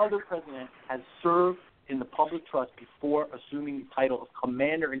 Every other president has served in the public trust before assuming the title of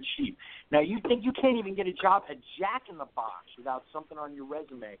commander-in-chief. Now, you think you can't even get a job at Jack in the Box without something on your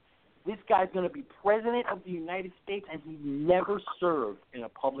resume. This guy's going to be president of the United States, and he never served in a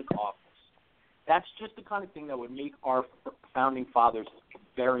public office. That's just the kind of thing that would make our founding fathers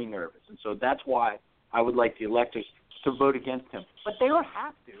very nervous. And so that's why I would like the electors to vote against him. But they don't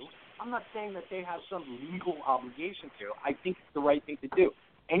have to. I'm not saying that they have some legal obligation to. I think it's the right thing to do.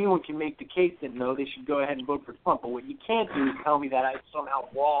 Anyone can make the case that, no, they should go ahead and vote for Trump. But what you can't do is tell me that I'm somehow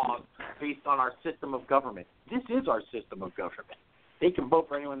wrong based on our system of government. This is our system of government. They can vote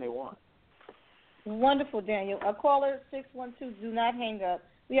for anyone they want. Wonderful, Daniel. A caller, 612, do not hang up.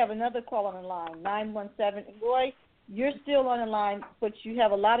 We have another call on the line, 917. Roy, you're still on the line, but you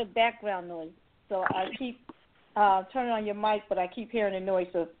have a lot of background noise. So I keep turning on your mic, but I keep hearing the noise,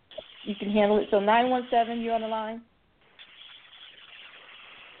 so you can handle it. So 917, you're on the line?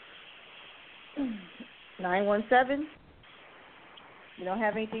 917? You don't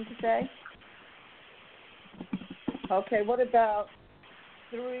have anything to say? Okay, what about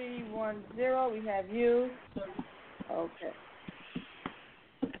 310? We have you. Okay.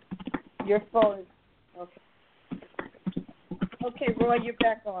 Your phone is okay. Okay, Roy, you're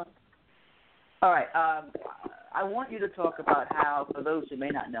back on. All right. I want you to talk about how, for those who may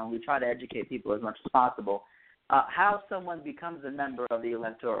not know, we try to educate people as much as possible, how someone becomes a member of the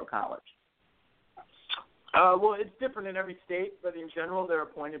Electoral College. Well, it's different in every state, but in general, they're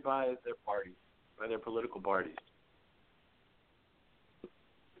appointed by their parties, by their political parties.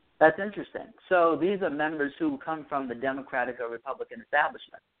 That's interesting. So these are members who come from the Democratic or Republican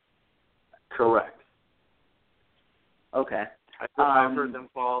establishment. Correct. Okay. I've heard them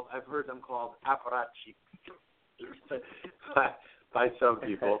called apparatchik by some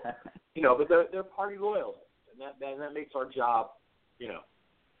people, but they're party loyalists, and that makes our job,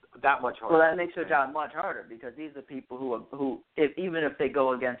 that much harder. Well, that makes their job much harder because these are people who even if they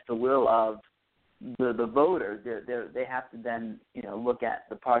go against the will of the voters, they have to then look at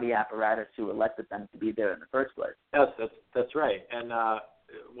the party apparatus who elected them to be there in the first place. Yes, that's right. And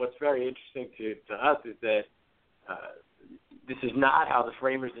what's very interesting to us is that this is not how the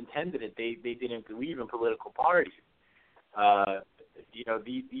framers intended it. They didn't believe in political parties.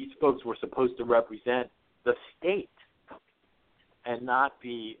 These folks were supposed to represent the state and not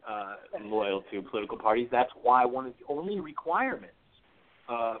be loyal to political parties. That's why one of the only requirements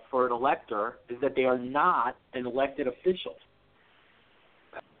for an elector is that they are not an elected official.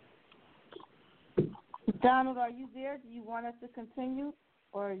 Donald, are you there? Do you want us to continue,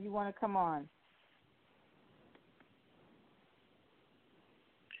 or you want to come on?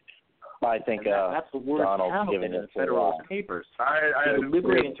 I think that's the word Donald's giving in it the Federalist Papers. I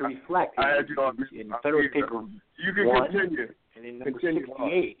deliberate and to reflect. In the Federalist Paper you can 1, continue. and in number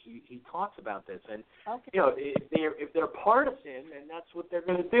 68, he talks about this. And if they're partisan, and that's what they're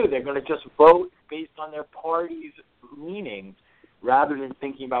going to do, they're going to just vote based on their party's leanings, rather than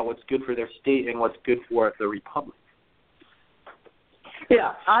thinking about what's good for their state and what's good for the republic.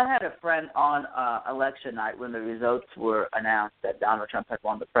 Yeah, I had a friend on election night when the results were announced that Donald Trump had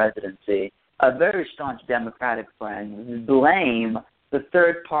won the presidency, a very staunch Democratic friend, blame the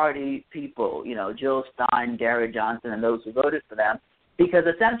third-party people, Jill Stein, Gary Johnson, and those who voted for them, because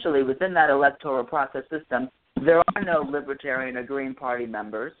essentially within that electoral process system, there are no Libertarian or Green Party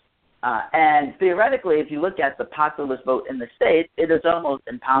members. And theoretically, if you look at the populist vote in the state, it is almost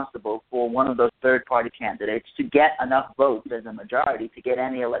impossible for one of those third-party candidates to get enough votes as a majority to get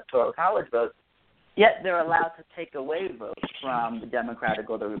any electoral college votes, yet they're allowed to take away votes from the Democratic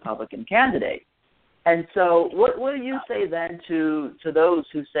or the Republican candidate. And so what do you say then to those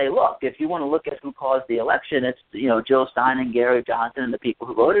who say, look, if you want to look at who caused the election, it's, Jill Stein and Gary Johnson and the people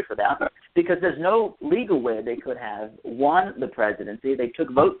who voted for them, because there's no legal way they could have won the presidency. They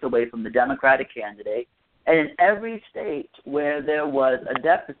took votes away from the Democratic candidate. And in every state where there was a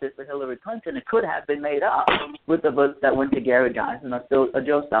deficit for Hillary Clinton, it could have been made up with the votes that went to Gary Johnson or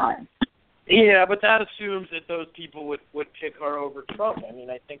Jill Stein. Yeah, but that assumes that those people would pick her over Trump. I mean,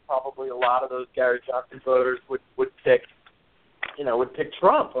 I think probably a lot of those Gary Johnson voters would pick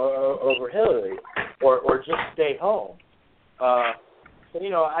Trump over Hillary, or just stay home. I'm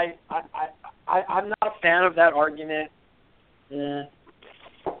not a fan of that argument. Yeah.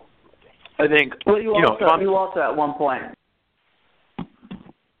 I think. Well, you also at one point.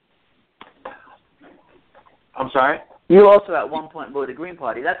 I'm sorry? You also at one point voted Green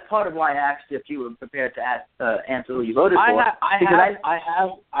Party. That's part of why I asked you if you were prepared to answer who you voted for.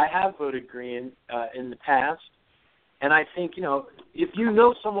 I have voted Green in the past, and I think if you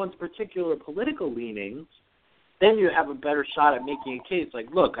know someone's particular political leanings, then you have a better shot at making a case. Like,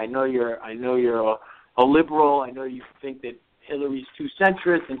 look, I know you're a liberal. I know you think that Hillary's too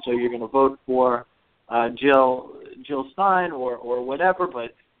centrist, and so you're going to vote for Jill Stein or whatever,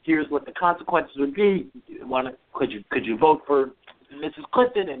 but here's what the consequences would be. Could you vote for Mrs.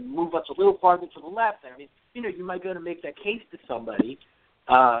 Clinton and move us a little farther to the left? I mean, you might be able to make that case to somebody.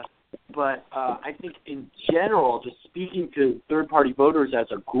 But I think in general, just speaking to third-party voters as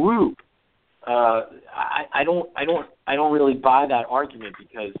a group, I don't really buy that argument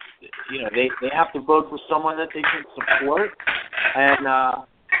because they have to vote for someone that they can support, and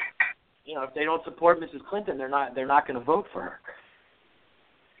if they don't support Mrs. Clinton, they're not going to vote for her.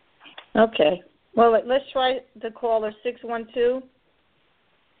 Okay. Well, let's try the caller 612.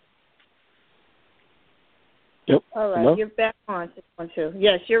 Yep. All right. Hello? You're back on 612.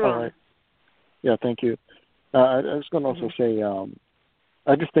 Yes, you're on. Right. Yeah, thank you. I was going to also say,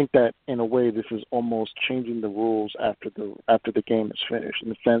 I just think that in a way this is almost changing the rules after the game is finished, in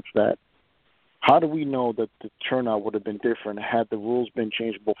the sense that how do we know that the turnout would have been different had the rules been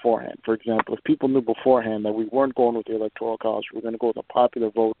changed beforehand? For example, if people knew beforehand that we weren't going with the Electoral College, we were going to go with a popular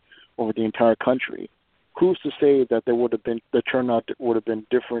vote over the entire country, who's to say that the turnout would have been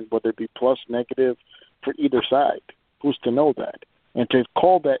different, whether it be plus, negative, for either side? Who's to know that? And to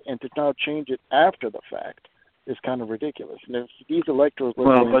call that and to now change it after the fact is kind of ridiculous. And if these electors,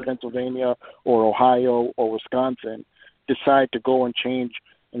 let's say in Pennsylvania or Ohio or Wisconsin, decide to go and change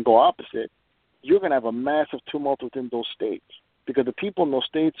and go opposite, you're going to have a massive tumult within those states, because the people in those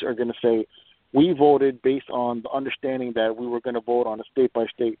states are going to say, we voted based on the understanding that we were going to vote on a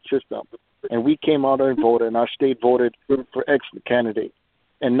state-by-state system, and we came out and voted, and our state voted for X candidate.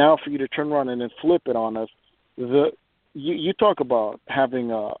 And now for you to turn around and then flip it on us, you talk about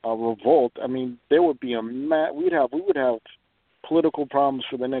having a revolt. I mean, there would be we would have political problems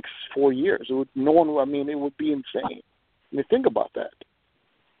for the next 4 years. It would be insane. I mean, think about that.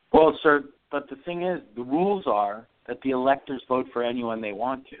 Well, sir, but the thing is, the rules are that the electors vote for anyone they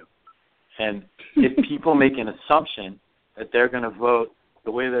want to. And if people make an assumption that they're going to vote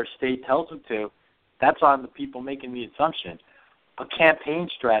the way their state tells them to, that's on the people making the assumption. A campaign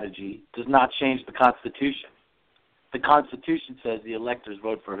strategy does not change the Constitution. The Constitution says the electors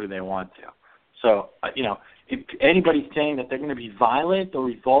vote for who they want to. So, if anybody's saying that they're going to be violent or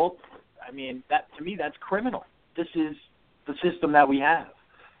revolt, I mean, to me, that's criminal. This is the system that we have.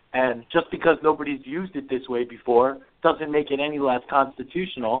 And just because nobody's used it this way before doesn't make it any less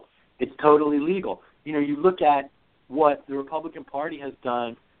constitutional. It's totally legal. You look at what the Republican Party has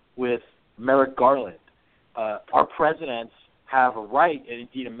done with Merrick Garland. Our presidents have a right and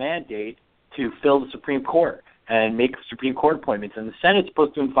indeed a mandate to fill the Supreme Court and make Supreme Court appointments. And the Senate's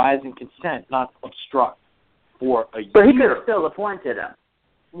supposed to advise and consent, not obstruct for a year. But he could have still appointed him.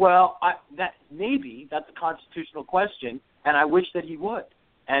 Well, that's a constitutional question, and I wish that he would.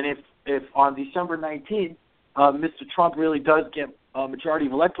 And if on December 19th, Mr. Trump really does get a majority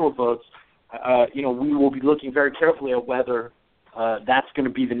of electoral votes, we will be looking very carefully at whether that's going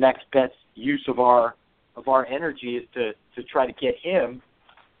to be the next best use of our energy is to try to get him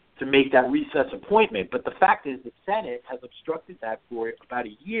to make that recess appointment. But the fact is the Senate has obstructed that for about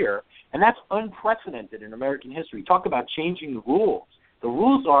a year, and that's unprecedented in American history. Talk about changing the rules. The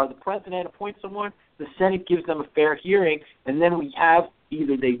rules are the president appoints someone, the Senate gives them a fair hearing, and then we have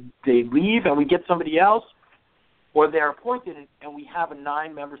either they leave and we get somebody else, or they're appointed and we have a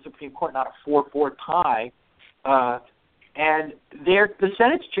 9-member Supreme Court, not a 4-4 tie. And the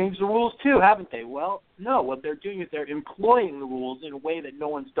Senate's changed the rules too, haven't they? Well, no. What they're doing is they're employing the rules in a way that no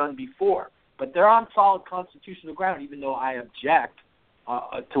one's done before. But they're on solid constitutional ground, even though I object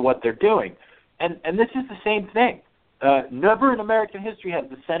to what they're doing. And this is the same thing. Never in American history has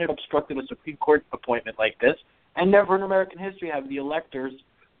the Senate obstructed a Supreme Court appointment like this, and never in American history have the electors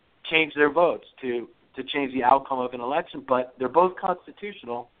changed their votes to change the outcome of an election. But they're both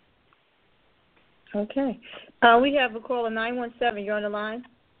constitutional. Okay. We have a caller, 917. You're on the line.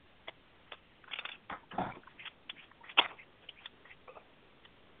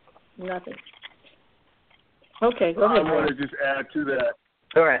 Nothing. Okay, go ahead. I want to just add to that.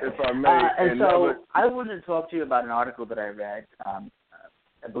 All right. If I may. I wanted to talk to you about an article that I read.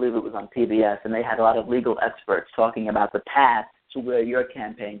 I believe it was on PBS, and they had a lot of legal experts talking about the path to where your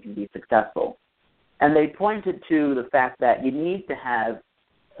campaign can be successful. And they pointed to the fact that you need to have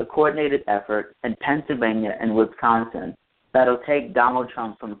a coordinated effort in Pennsylvania and Wisconsin that'll take Donald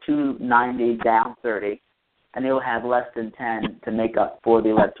Trump from 290 down 30, and he'll have less than 10 to make up for the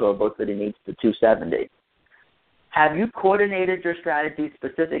electoral votes that he needs to 270. Have you coordinated your strategy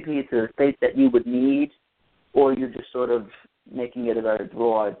specifically to the states that you would need, or you're just sort of making it a very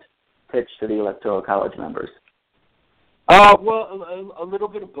broad pitch to the Electoral College members? Well, a little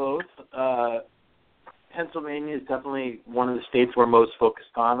bit of both. Pennsylvania is definitely one of the states we're most focused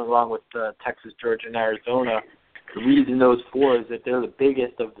on, along with Texas, Georgia, and Arizona. The reason those 4 is that they're the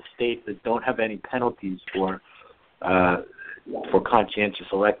biggest of the states that don't have any penalties for conscientious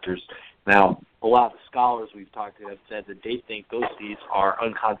electors. Now, a lot of the scholars we've talked to have said that they think those seats are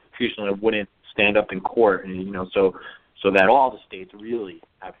unconstitutional and wouldn't stand up in court, and so that all the states really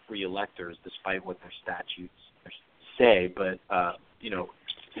have free electors, despite what their statutes say. But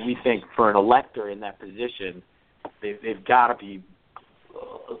we think for an elector in that position, they've got to be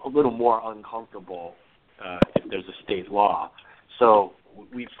a little more uncomfortable if there's a state law. So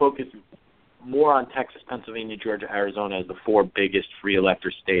we focus more on Texas, Pennsylvania, Georgia, Arizona as the 4 biggest free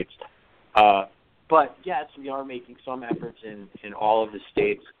elector states. But yes, we are making some efforts in all of the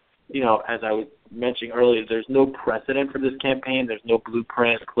states. As I was mentioning earlier, there's no precedent for this campaign. There's no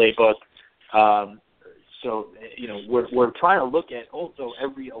blueprint, playbook. So, we're trying to look at also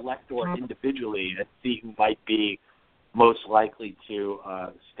every elector individually and see who might be most likely to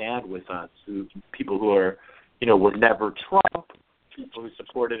stand with us. People who are, were never Trump, people who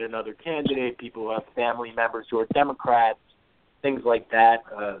supported another candidate, people who have family members who are Democrats, things like that,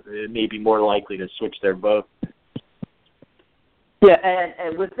 may be more likely to switch their vote. Yeah, Yeah,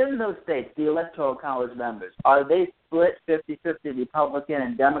 and within those states, the Electoral College members, are they split 50-50 Republican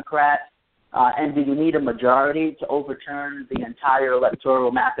and Democrat? And do you need a majority to overturn the entire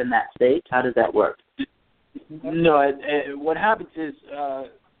electoral map in that state? How does that work? No, what happens is on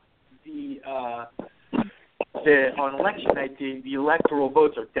election night, the electoral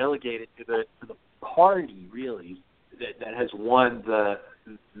votes are delegated to the party, really, that has won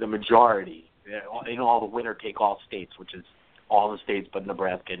the majority in all the winner-take-all states, which is all the states but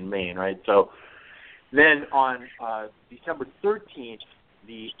Nebraska and Maine, right? So then on December 13th,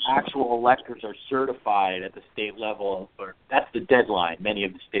 the actual electors are certified at the state level, or that's the deadline. Many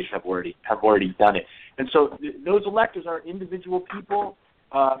of the states have already done it. And so those electors are individual people,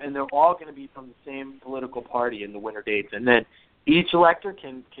 and they're all going to be from the same political party in the winter dates. And then each elector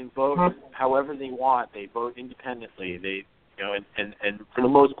can vote however they want. They vote independently. They, and for the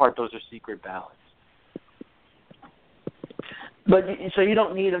most part, those are secret ballots. But so you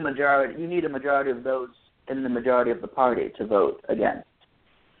don't need a majority. You need a majority of those in the majority of the party to vote again.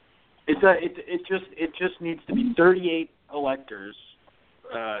 It just needs to be 38 electors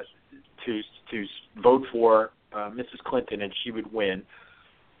to vote for Mrs. Clinton, and she would win.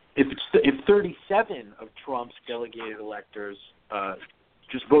 If 37 of Trump's delegated electors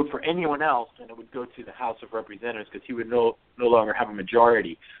just vote for anyone else, then it would go to the House of Representatives because he would no longer have a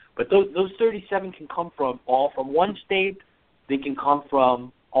majority. But those 37 can come from one state. They can come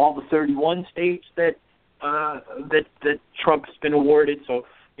from all the 31 states that Trump's been awarded. So,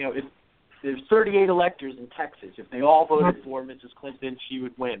 if there's 38 electors in Texas, if they all voted for Mrs. Clinton, she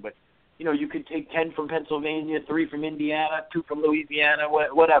would win. But, you could take 10 from Pennsylvania, 3 from Indiana, 2 from Louisiana,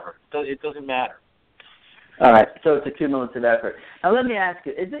 whatever. It doesn't matter. All right, so it's a cumulative effort. Now, let me ask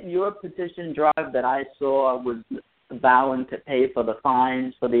you, is it your petition drive that I saw was vowing to pay for the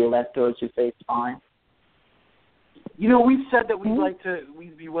fines for the electors who face fines? We've said that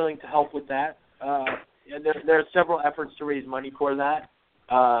we'd be willing to help with that. And there are several efforts to raise money for that.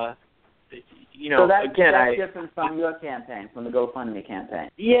 So that's different from your campaign, from the GoFundMe campaign.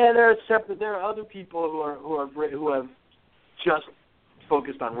 Yeah, there are other people who have just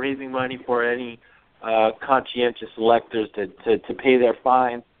focused on raising money for any conscientious electors to pay their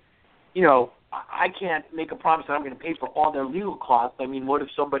fines. I can't make a promise that I'm going to pay for all their legal costs. I mean, what if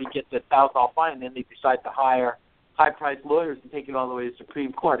somebody gets a $1,000 fine and then they decide to hire high-priced lawyers and take it all the way to the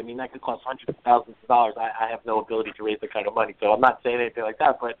Supreme Court? I mean, that could cost hundreds of thousands of dollars. I have no ability to raise that kind of money, so I'm not saying anything like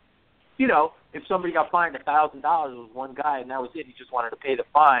that. But, if somebody got fined $1,000, it was one guy, and that was it. He just wanted to pay the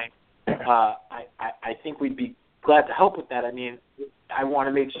fine. I think we'd be glad to help with that. I mean, I want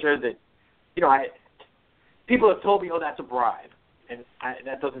to make sure that, people have told me, that's a bribe. And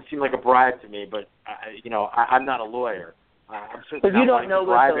that doesn't seem like a bribe to me, but, I'm not a lawyer. I'm certainly but you not don't know to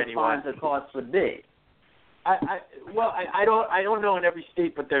what bribe those anyone. fines or costs would be. I don't know in every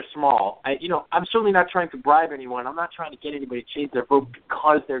state, but they're small. I'm certainly not trying to bribe anyone. I'm not trying to get anybody to change their vote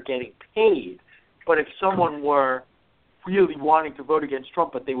because they're getting paid. But if someone were really wanting to vote against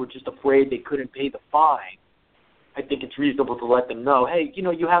Trump, but they were just afraid they couldn't pay the fine, I think it's reasonable to let them know, hey,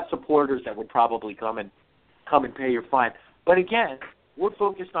 you have supporters that would probably come and pay your fine. But again, we're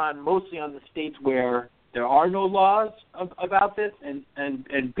focused mostly on the states where there are no laws about this,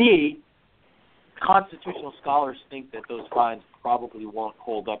 and B, constitutional scholars think that those fines probably won't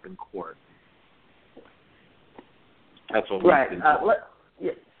hold up in court. That's what right. we think.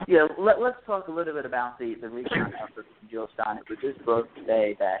 Let's talk a little bit about the recount effort from Jill Stein. It was just broke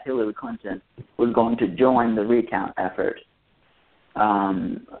today that Hillary Clinton was going to join the recount effort.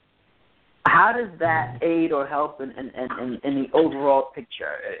 How does that aid or help in the overall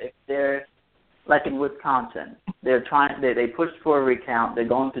picture? If they're like in Wisconsin, they pushed for a recount. They're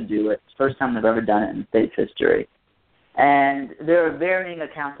going to do it. It's the first time they've ever done it in state's history. And there are varying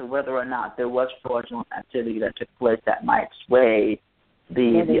accounts of whether or not there was fraudulent activity that took place that might sway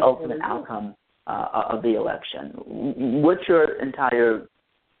the ultimate outcome of the election. What's your entire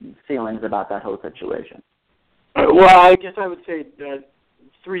feelings about that whole situation? Well, I guess I would say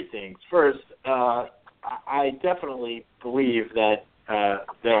 3 things. First, I definitely believe that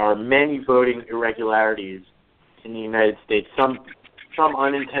there are many voting irregularities in the United States, some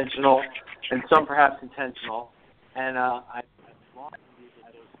unintentional and some perhaps intentional. And I strongly believe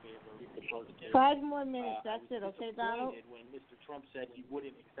that those favor 5 more minutes, that's it, okay, Donald? When Mr. Trump said he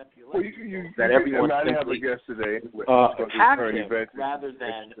wouldn't accept the election, that everyone simply attacked him rather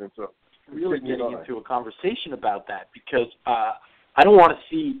than really getting into a conversation about that, because I don't want to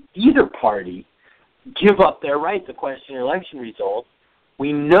see either party give up their right to question election results.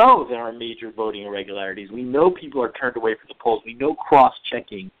 We know there are major voting irregularities. We know people are turned away from the polls. We know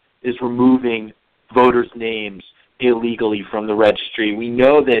cross-checking is removing voters' names illegally from the registry. We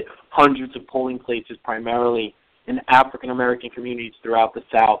know that hundreds of polling places, primarily in African-American communities throughout the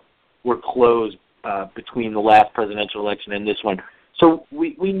South, were closed between the last presidential election and this one. So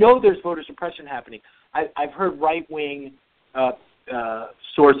we know there's voter suppression happening. I've heard right-wing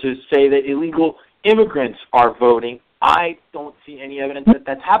sources say that illegal immigrants are voting. I don't see any evidence that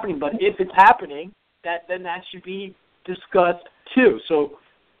that's happening, but if it's happening, then that should be discussed too. So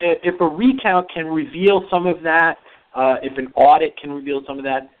if a recount can reveal some of that, if an audit can reveal some of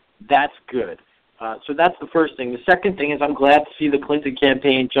that, that's good. So that's the first thing. The second thing is I'm glad to see the Clinton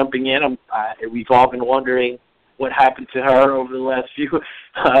campaign jumping in. We've all been wondering what happened to her over the last few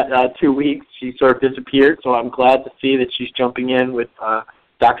 2 weeks. She sort of disappeared, so I'm glad to see that she's jumping in with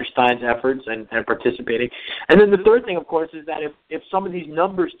Dr. Stein's efforts and participating. And then the third thing, of course, is that if some of these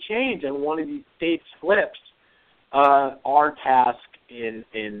numbers change and one of these states flips, our task in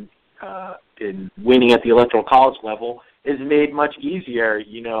winning at the Electoral College level is made much easier.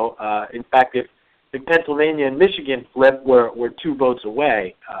 In fact, if Pennsylvania and Michigan flip, we're 2 votes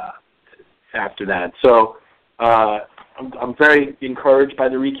away after that. So I'm very encouraged by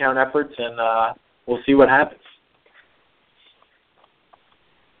the recount efforts, and we'll see what happens.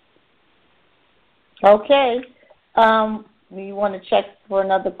 Okay. We want to check for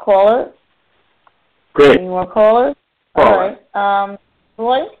another caller. Great. Any more callers? All right.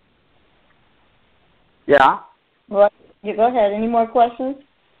 Roy? Yeah? Roy, you go ahead. Any more questions?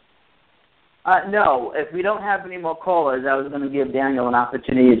 No. If we don't have any more callers, I was going to give Daniel an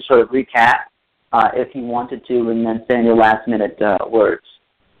opportunity to sort of recap if he wanted to, and then say your last-minute words.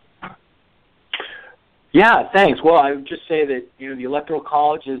 Yeah, thanks. Well, I would just say that the Electoral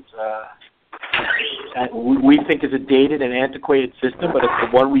College is we think is a dated and antiquated system, but it's the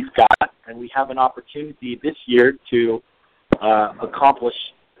one we've got, and we have an opportunity this year to accomplish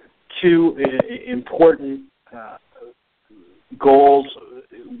 2 important goals.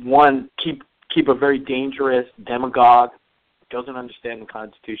 One, keep a very dangerous demagogue who doesn't understand the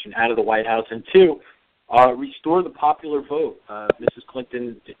Constitution out of the White House, and 2, restore the popular vote. Mrs.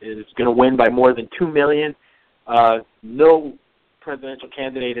 Clinton is going to win by more than 2 million. No presidential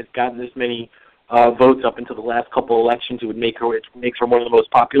candidate has gotten this many votes up until the last couple of elections. It makes her one of the most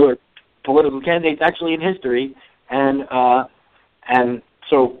popular political candidates actually in history, and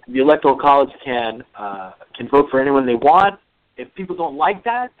so the Electoral College can vote for anyone they want. If people don't like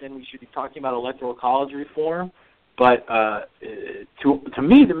that, then we should be talking about Electoral College reform. But to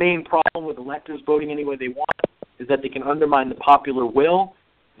me, the main problem with electors voting any way they want is that they can undermine the popular will.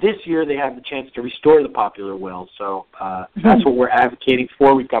 This year, they have the chance to restore the popular will. So that's what we're advocating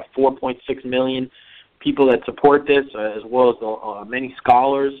for. We've got 4.6 million people that support this, as well as many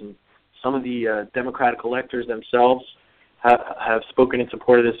scholars, and some of the Democratic electors themselves have spoken in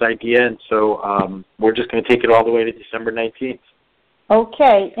support of this idea. And so we're just going to take it all the way to December 19th.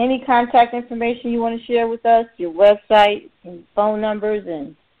 Okay. Any contact information you want to share with us? Your website and phone numbers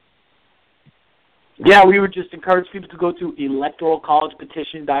and... Yeah, we would just encourage people to go to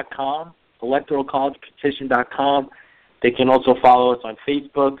electoralcollegepetition.com, electoralcollegepetition.com. They can also follow us on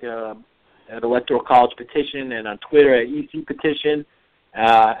Facebook at Electoral College Petition and on Twitter at EC Petition.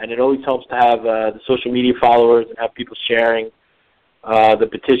 And it always helps to have the social media followers and have people sharing the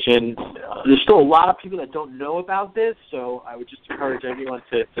petition. There's still a lot of people that don't know about this, so I would just encourage everyone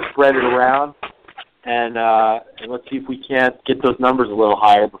to spread it around. And let's see if we can't get those numbers a little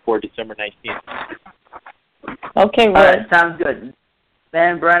higher before December 19th. Okay, Roy. All right, sounds good.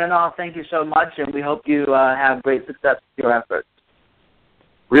 Ben Brezenoff, thank you so much, and we hope you have great success with your efforts.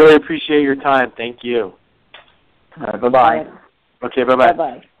 Really appreciate your time. Thank you. Bye-bye. Okay, bye-bye.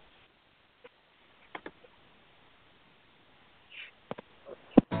 Bye-bye.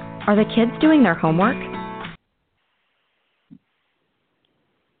 Are the kids doing their homework?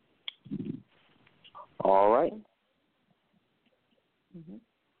 All right. Mm-hmm.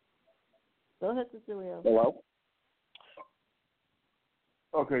 Go ahead, Cecilia. Hello?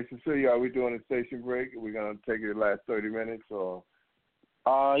 Okay, Cecilia, are we doing a station break? Are we going to take the last 30 minutes? Or?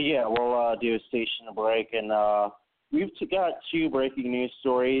 Yeah, we'll do a station break. And we've got 2 breaking news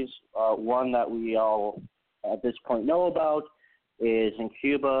stories. One that we all at this point know about is in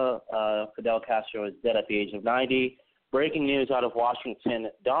Cuba, Fidel Castro is dead at the age of 90. Breaking news out of Washington,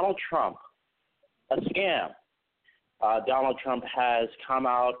 Donald Trump, a scam. Donald Trump has come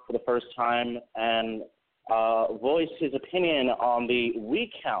out for the first time and voiced his opinion on the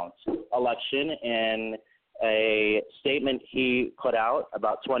recount election in a statement he put out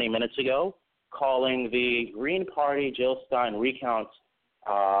about 20 minutes ago, calling the Green Party Jill Stein recount,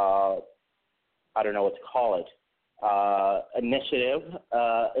 I don't know what to call it, initiative,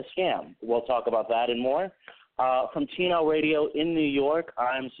 a scam. We'll talk about that and more. From TNL Radio in New York,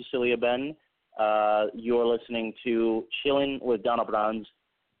 I'm Cecilia Ben. You're listening to Chillin' with Donald Brown's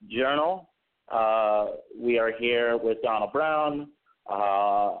Journal. We are here with Donald Brown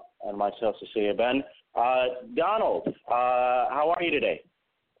and myself, Cecilia Ben. Donald, how are you today?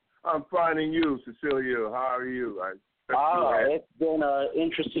 I'm finding you, Cecilia. How are you? It's been an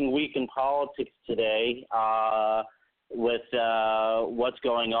interesting week in politics today with what's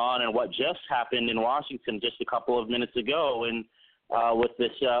going on and what just happened in Washington just a couple of minutes ago, and with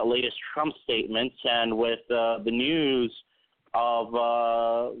this latest Trump statement, and with the news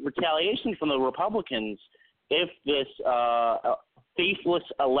of retaliation from the Republicans if this faithless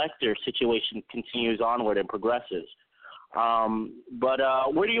elector situation continues onward and progresses. But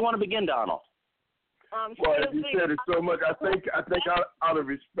where do you want to begin, Donald? Well, you said it so much. I think out of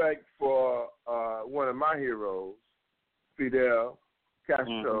respect for one of my heroes, Fidel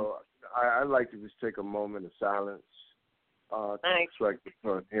Castro, I'd like to just take a moment of silence to reflect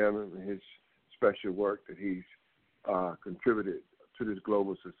on him and his special work that he's contributed to this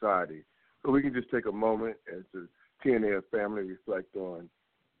global society. So we can just take a moment as the TNL family reflect on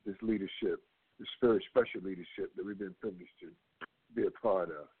this leadership, this very special leadership that we've been privileged to be a part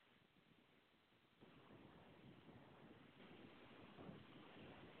of.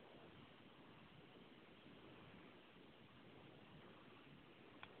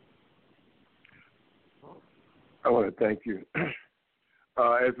 I want to thank you.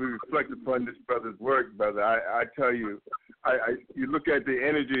 As we reflect upon this brother's work, brother, I tell you, you look at the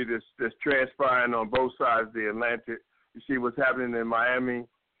energy that's transpiring on both sides of the Atlantic. You see what's happening in Miami,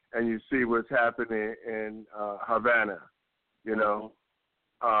 and you see what's happening in Havana. You know,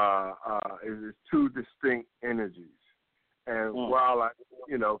 it's two distinct energies. And while I,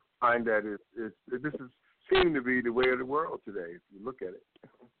 find that this is seeming to be the way of the world today, if you look at it.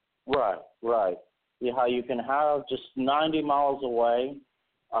 Right. See how you can have just 90 miles away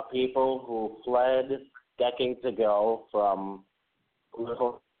people who fled decades ago from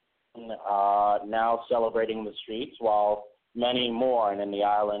political now celebrating the streets, while many more and in the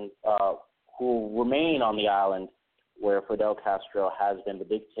island who remain on the island where Fidel Castro has been the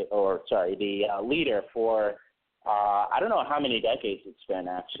leader for I don't know how many decades it's been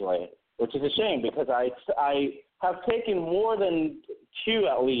actually, which is a shame because I have taken more than two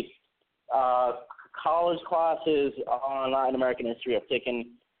at least college classes on Latin American history. I've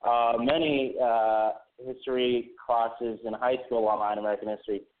taken many history classes in high school on Latin American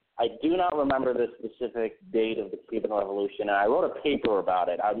history. I do not remember the specific date of the Cuban Revolution, and I wrote a paper about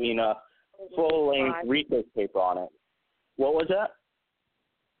it. I mean, a full-length research paper on it. What was that?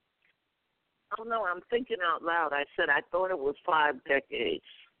 Oh, no, I'm thinking out loud. I said I thought it was 5 decades.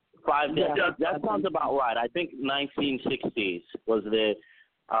 5 decades. That sounds about right. I think 1960s was the...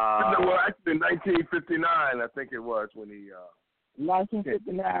 well, actually, 1959, I think it was when he...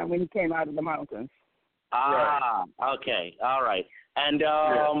 1959, when he came out of the mountains. Okay, all right. And,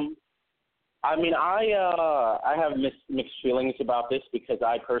 I mean, I have mixed feelings about this because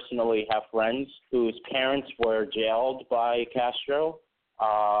I personally have friends whose parents were jailed by Castro,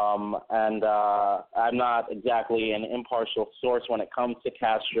 and I'm not exactly an impartial source when it comes to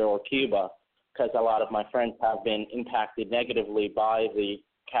Castro or Cuba because a lot of my friends have been impacted negatively by the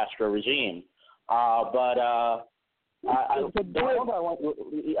Castro regime. But I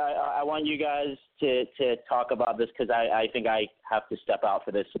want you guys to talk about this because I think I have to step out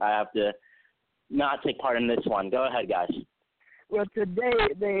for this. I have to not take part in this one. Go ahead, guys. Well,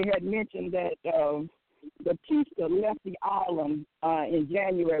 today they had mentioned that Batista left the island in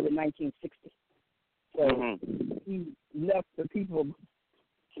January 1960. So he left the people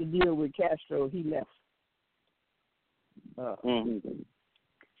to deal with Castro. He left.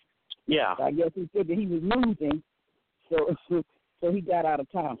 Yeah. I guess he said that he was losing, so he got out of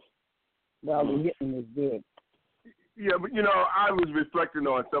town while the hitting was good. Yeah, but I was reflecting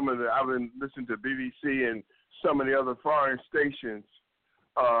on I've been listening to BBC and some of the other foreign stations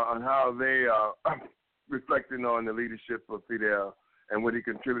on how they are reflecting on the leadership of Fidel and what he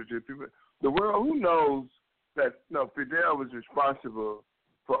contributed to people. The world, who knows that Fidel was responsible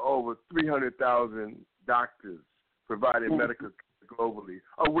for over 300,000 doctors providing medical care globally,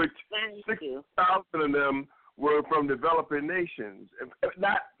 of which 6,000 of them were from developing nations,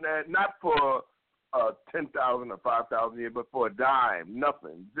 not for 10,000 or 5,000 a year, but for a dime,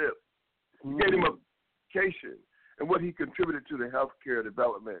 nothing, zip. He gave him education and what he contributed to the healthcare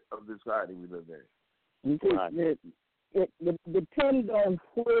development of the society we live in. It depends on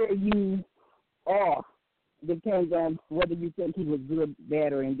where you are. Depends on whether you think he was good,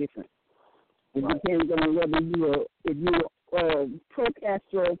 bad, or indifferent. It depends on whether if you pro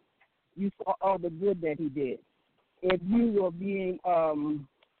Castro, you saw all the good that he did. If you were being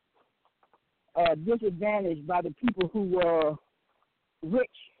disadvantaged by the people who were rich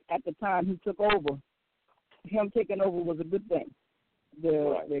at the time he took over, him taking over was a good thing.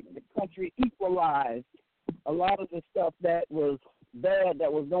 The country equalized. A lot of the stuff that was bad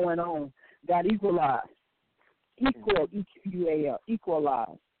that was going on got equalized.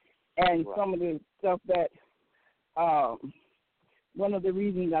 Equalized. And some of the stuff that, one of the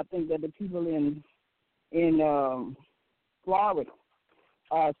reasons I think that the people in Florida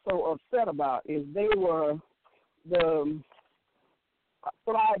are so upset about is they were the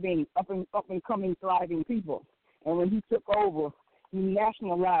thriving, up and coming thriving people. And when he took over, he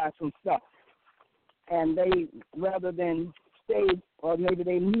nationalized some stuff. And they, rather than stay, or maybe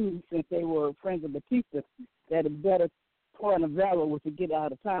they knew since they were friends of Batista, that a better point of valor was to get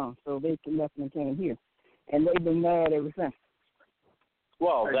out of town. So they left and came here. And they've been mad ever since.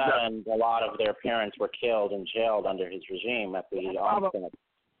 Well, that and a lot of their parents were killed and jailed under his regime at the onset.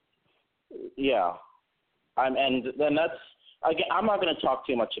 Yeah. And then that's, again, I'm not going to talk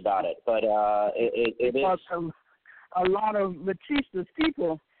too much about it, but it is. A lot of Batista's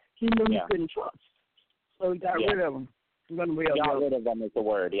people, he knew he couldn't trust. So he got rid of them. Got rid of them is the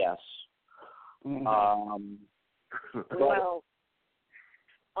word, yes. Mm-hmm.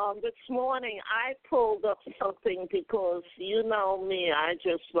 This morning I pulled up something because you know me, I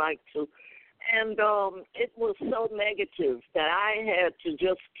just like to. And it was so negative that I had to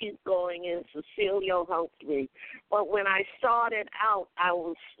just keep going, and Cecilia helped me. But when I started out,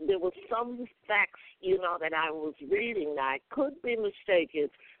 there was some facts, that I was reading that I could be mistaken.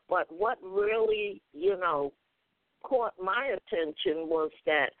 But what really, caught my attention was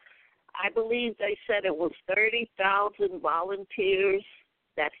that I believe they said it was 30,000 volunteers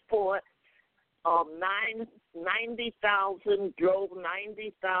that fought. 90,000 drove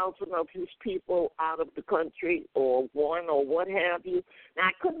 90,000 of his people out of the country, or one, or what have you. Now,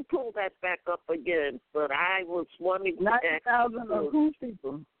 I couldn't pull that back up again, but I was wondering. 90,000 of whose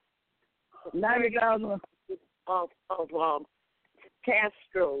people? 90,000 of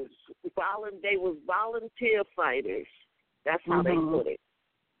Castro's. They was volunteer fighters. That's how they put it.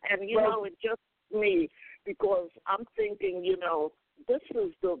 And, it just me, because I'm thinking, this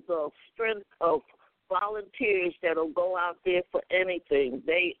is the strength of volunteers that will go out there for anything.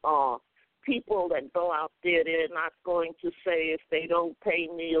 They are people that go out there. They're not going to say if they don't pay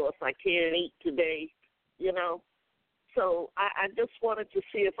me or if I can't eat today, So I just wanted to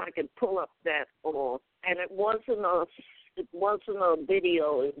see if I could pull up that, and it wasn't a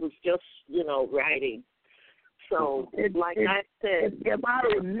video. It was just writing. So I said, if I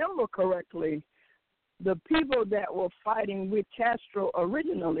remember correctly, the people that were fighting with Castro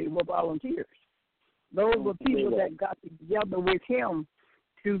originally were volunteers. Those were people that got together with him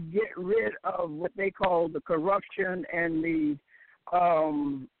to get rid of what they call the corruption and the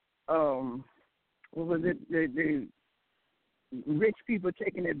the rich people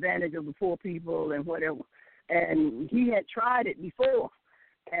taking advantage of the poor people and whatever. And he had tried it before,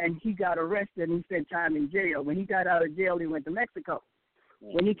 and he got arrested and spent time in jail. When he got out of jail, he went to Mexico.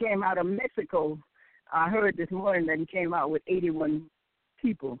 When he came out of Mexico, I heard this morning that he came out with 81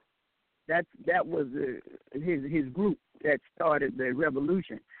 people. That was his group that started the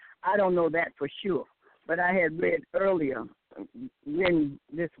revolution. I don't know that for sure, but I had read earlier when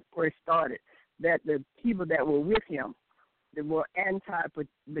this first started that the people that were with him, they were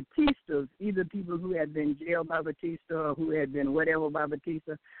anti-Batistas, either people who had been jailed by Batista or who had been whatever by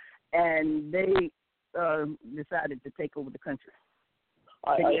Batista, and they decided to take over the country.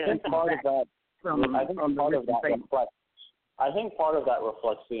 I think part of that. I think part of that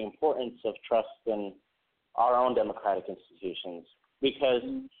reflects the importance of trust in our own democratic institutions. Because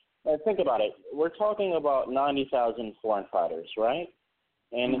think about it, we're talking about 90,000 foreign fighters, right?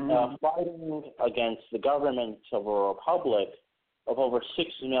 And fighting against the government of a republic of over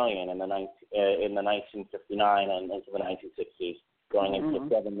 6 million in the 1959 and into the 1960s, going into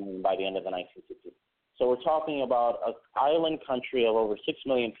 7 million by the end of the 1960s. So we're talking about an island country of over 6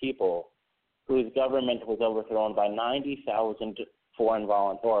 million people whose government was overthrown by 90,000 foreign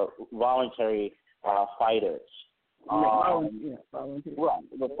voluntary fighters.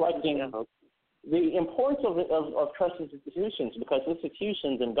 Reflecting the importance of trust institutions, because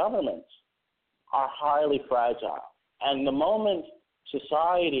institutions and governments are highly fragile. And the moment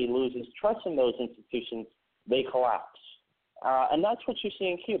society loses trust in those institutions, they collapse. And that's what you see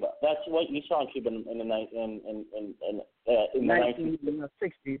in Cuba. That's what you saw in Cuba in the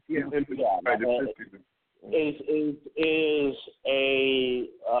 1960s. Yeah. Is a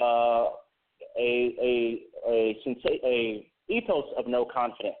ethos of no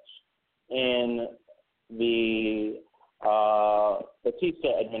confidence. in the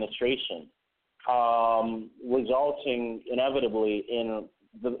Batista administration, resulting inevitably in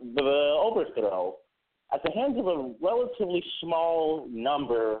the overthrow at the hands of a relatively small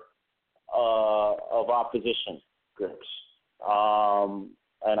number of opposition groups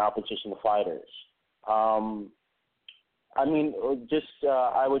and opposition fighters. I mean,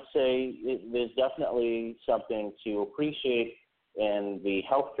 I would say there's definitely something to appreciate in the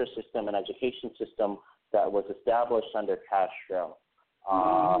healthcare system and education system that was established under Castro.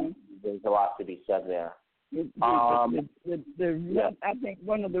 There's a lot to be said there. I think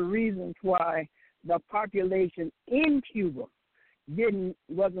one of the reasons why the population in Cuba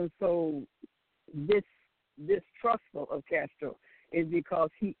wasn't so distrustful of Castro is because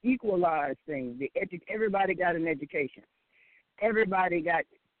he equalized things. Everybody got an education. Everybody got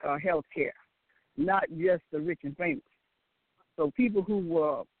health care, not just the rich and famous. So people who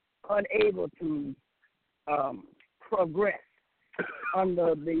were unable to progress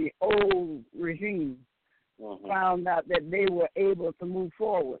under the old regime found out that they were able to move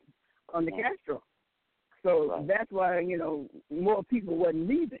forward under Castro. So that's why, more people wasn't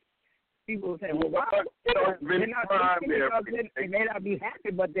leaving. People were saying, well, why? They may not be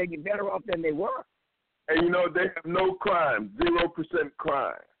happy, but they're better off than they were. And, they have no crime, 0%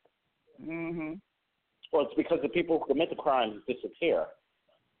 crime. Mm-hmm. Well, it's because the people who commit the crimes disappear.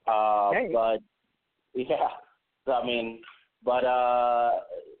 But, yeah, I mean, but I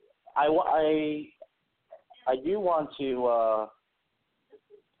do want to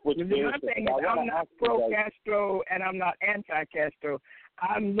one thing is I'm not pro-Castro and I'm not anti-Castro.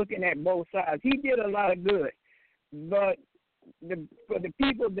 I'm looking at both sides. He did a lot of good, but for the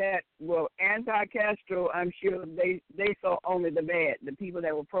people that were anti-Castro, I'm sure they saw only the bad. The people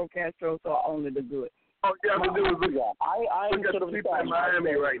that were pro-Castro saw only the good. Oh, yeah, look at the people in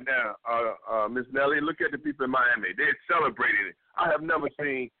Miami right now, Miss Nellie. Look at the people in Miami. They're celebrating it. I have never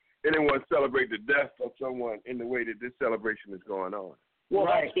seen anyone celebrate the death of someone in the way that this celebration is going on. Well,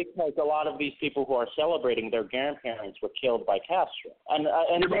 that's because a lot of these people who are celebrating, their grandparents were killed by Castro. And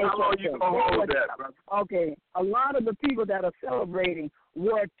how long you gonna hold that, brother? Okay, a lot of the people that are celebrating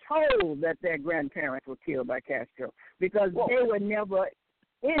were told that their grandparents were killed by Castro because they were never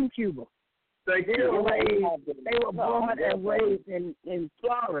in Cuba. They were born and raised in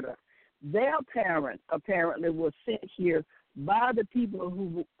Florida. Their parents apparently were sent here by the people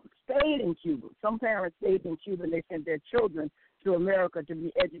who stayed in Cuba. Some parents stayed in Cuba and they sent their children to America to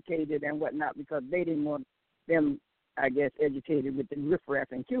be educated and whatnot because they didn't want them, I guess, educated with the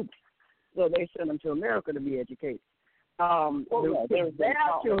riffraff in Cuba. So they sent them to America to be educated. There's their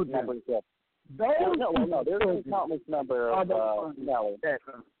children. There's a countless number of Nelly.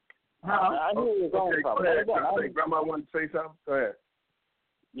 I knew where you're going from. Go ahead. Grandma wanted to say something? Go ahead.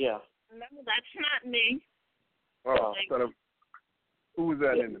 Yeah. No, that's not me. Oh, who was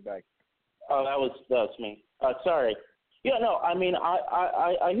that in the back? Oh, that's me. Sorry. Yeah, no, I mean,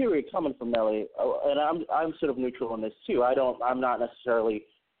 I hear where you're coming from, Nelly, and I'm sort of neutral on this too. I'm not necessarily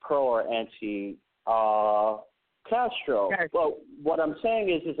pro or anti Castro. Well, what I'm saying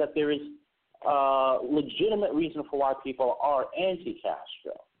is that there is legitimate reason for why people are anti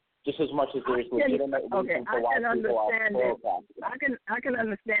Castro, just as much as there is legitimate reason for why people are pro Castro. I can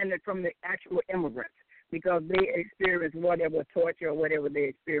understand it from the actual immigrants because they experienced whatever torture or whatever they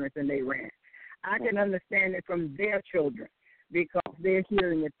experienced and they ran. I can understand it from their children because they're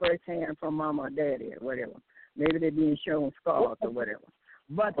hearing it firsthand from mama or daddy or whatever. Maybe they're being shown scars or whatever.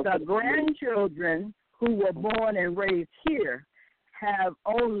 But the grandchildren who were born and raised here have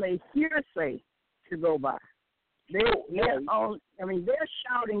only hearsay to go by. They're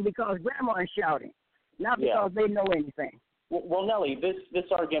shouting because grandma is shouting, not because they know anything. Well, Nellie, this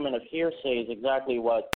argument of hearsay is exactly what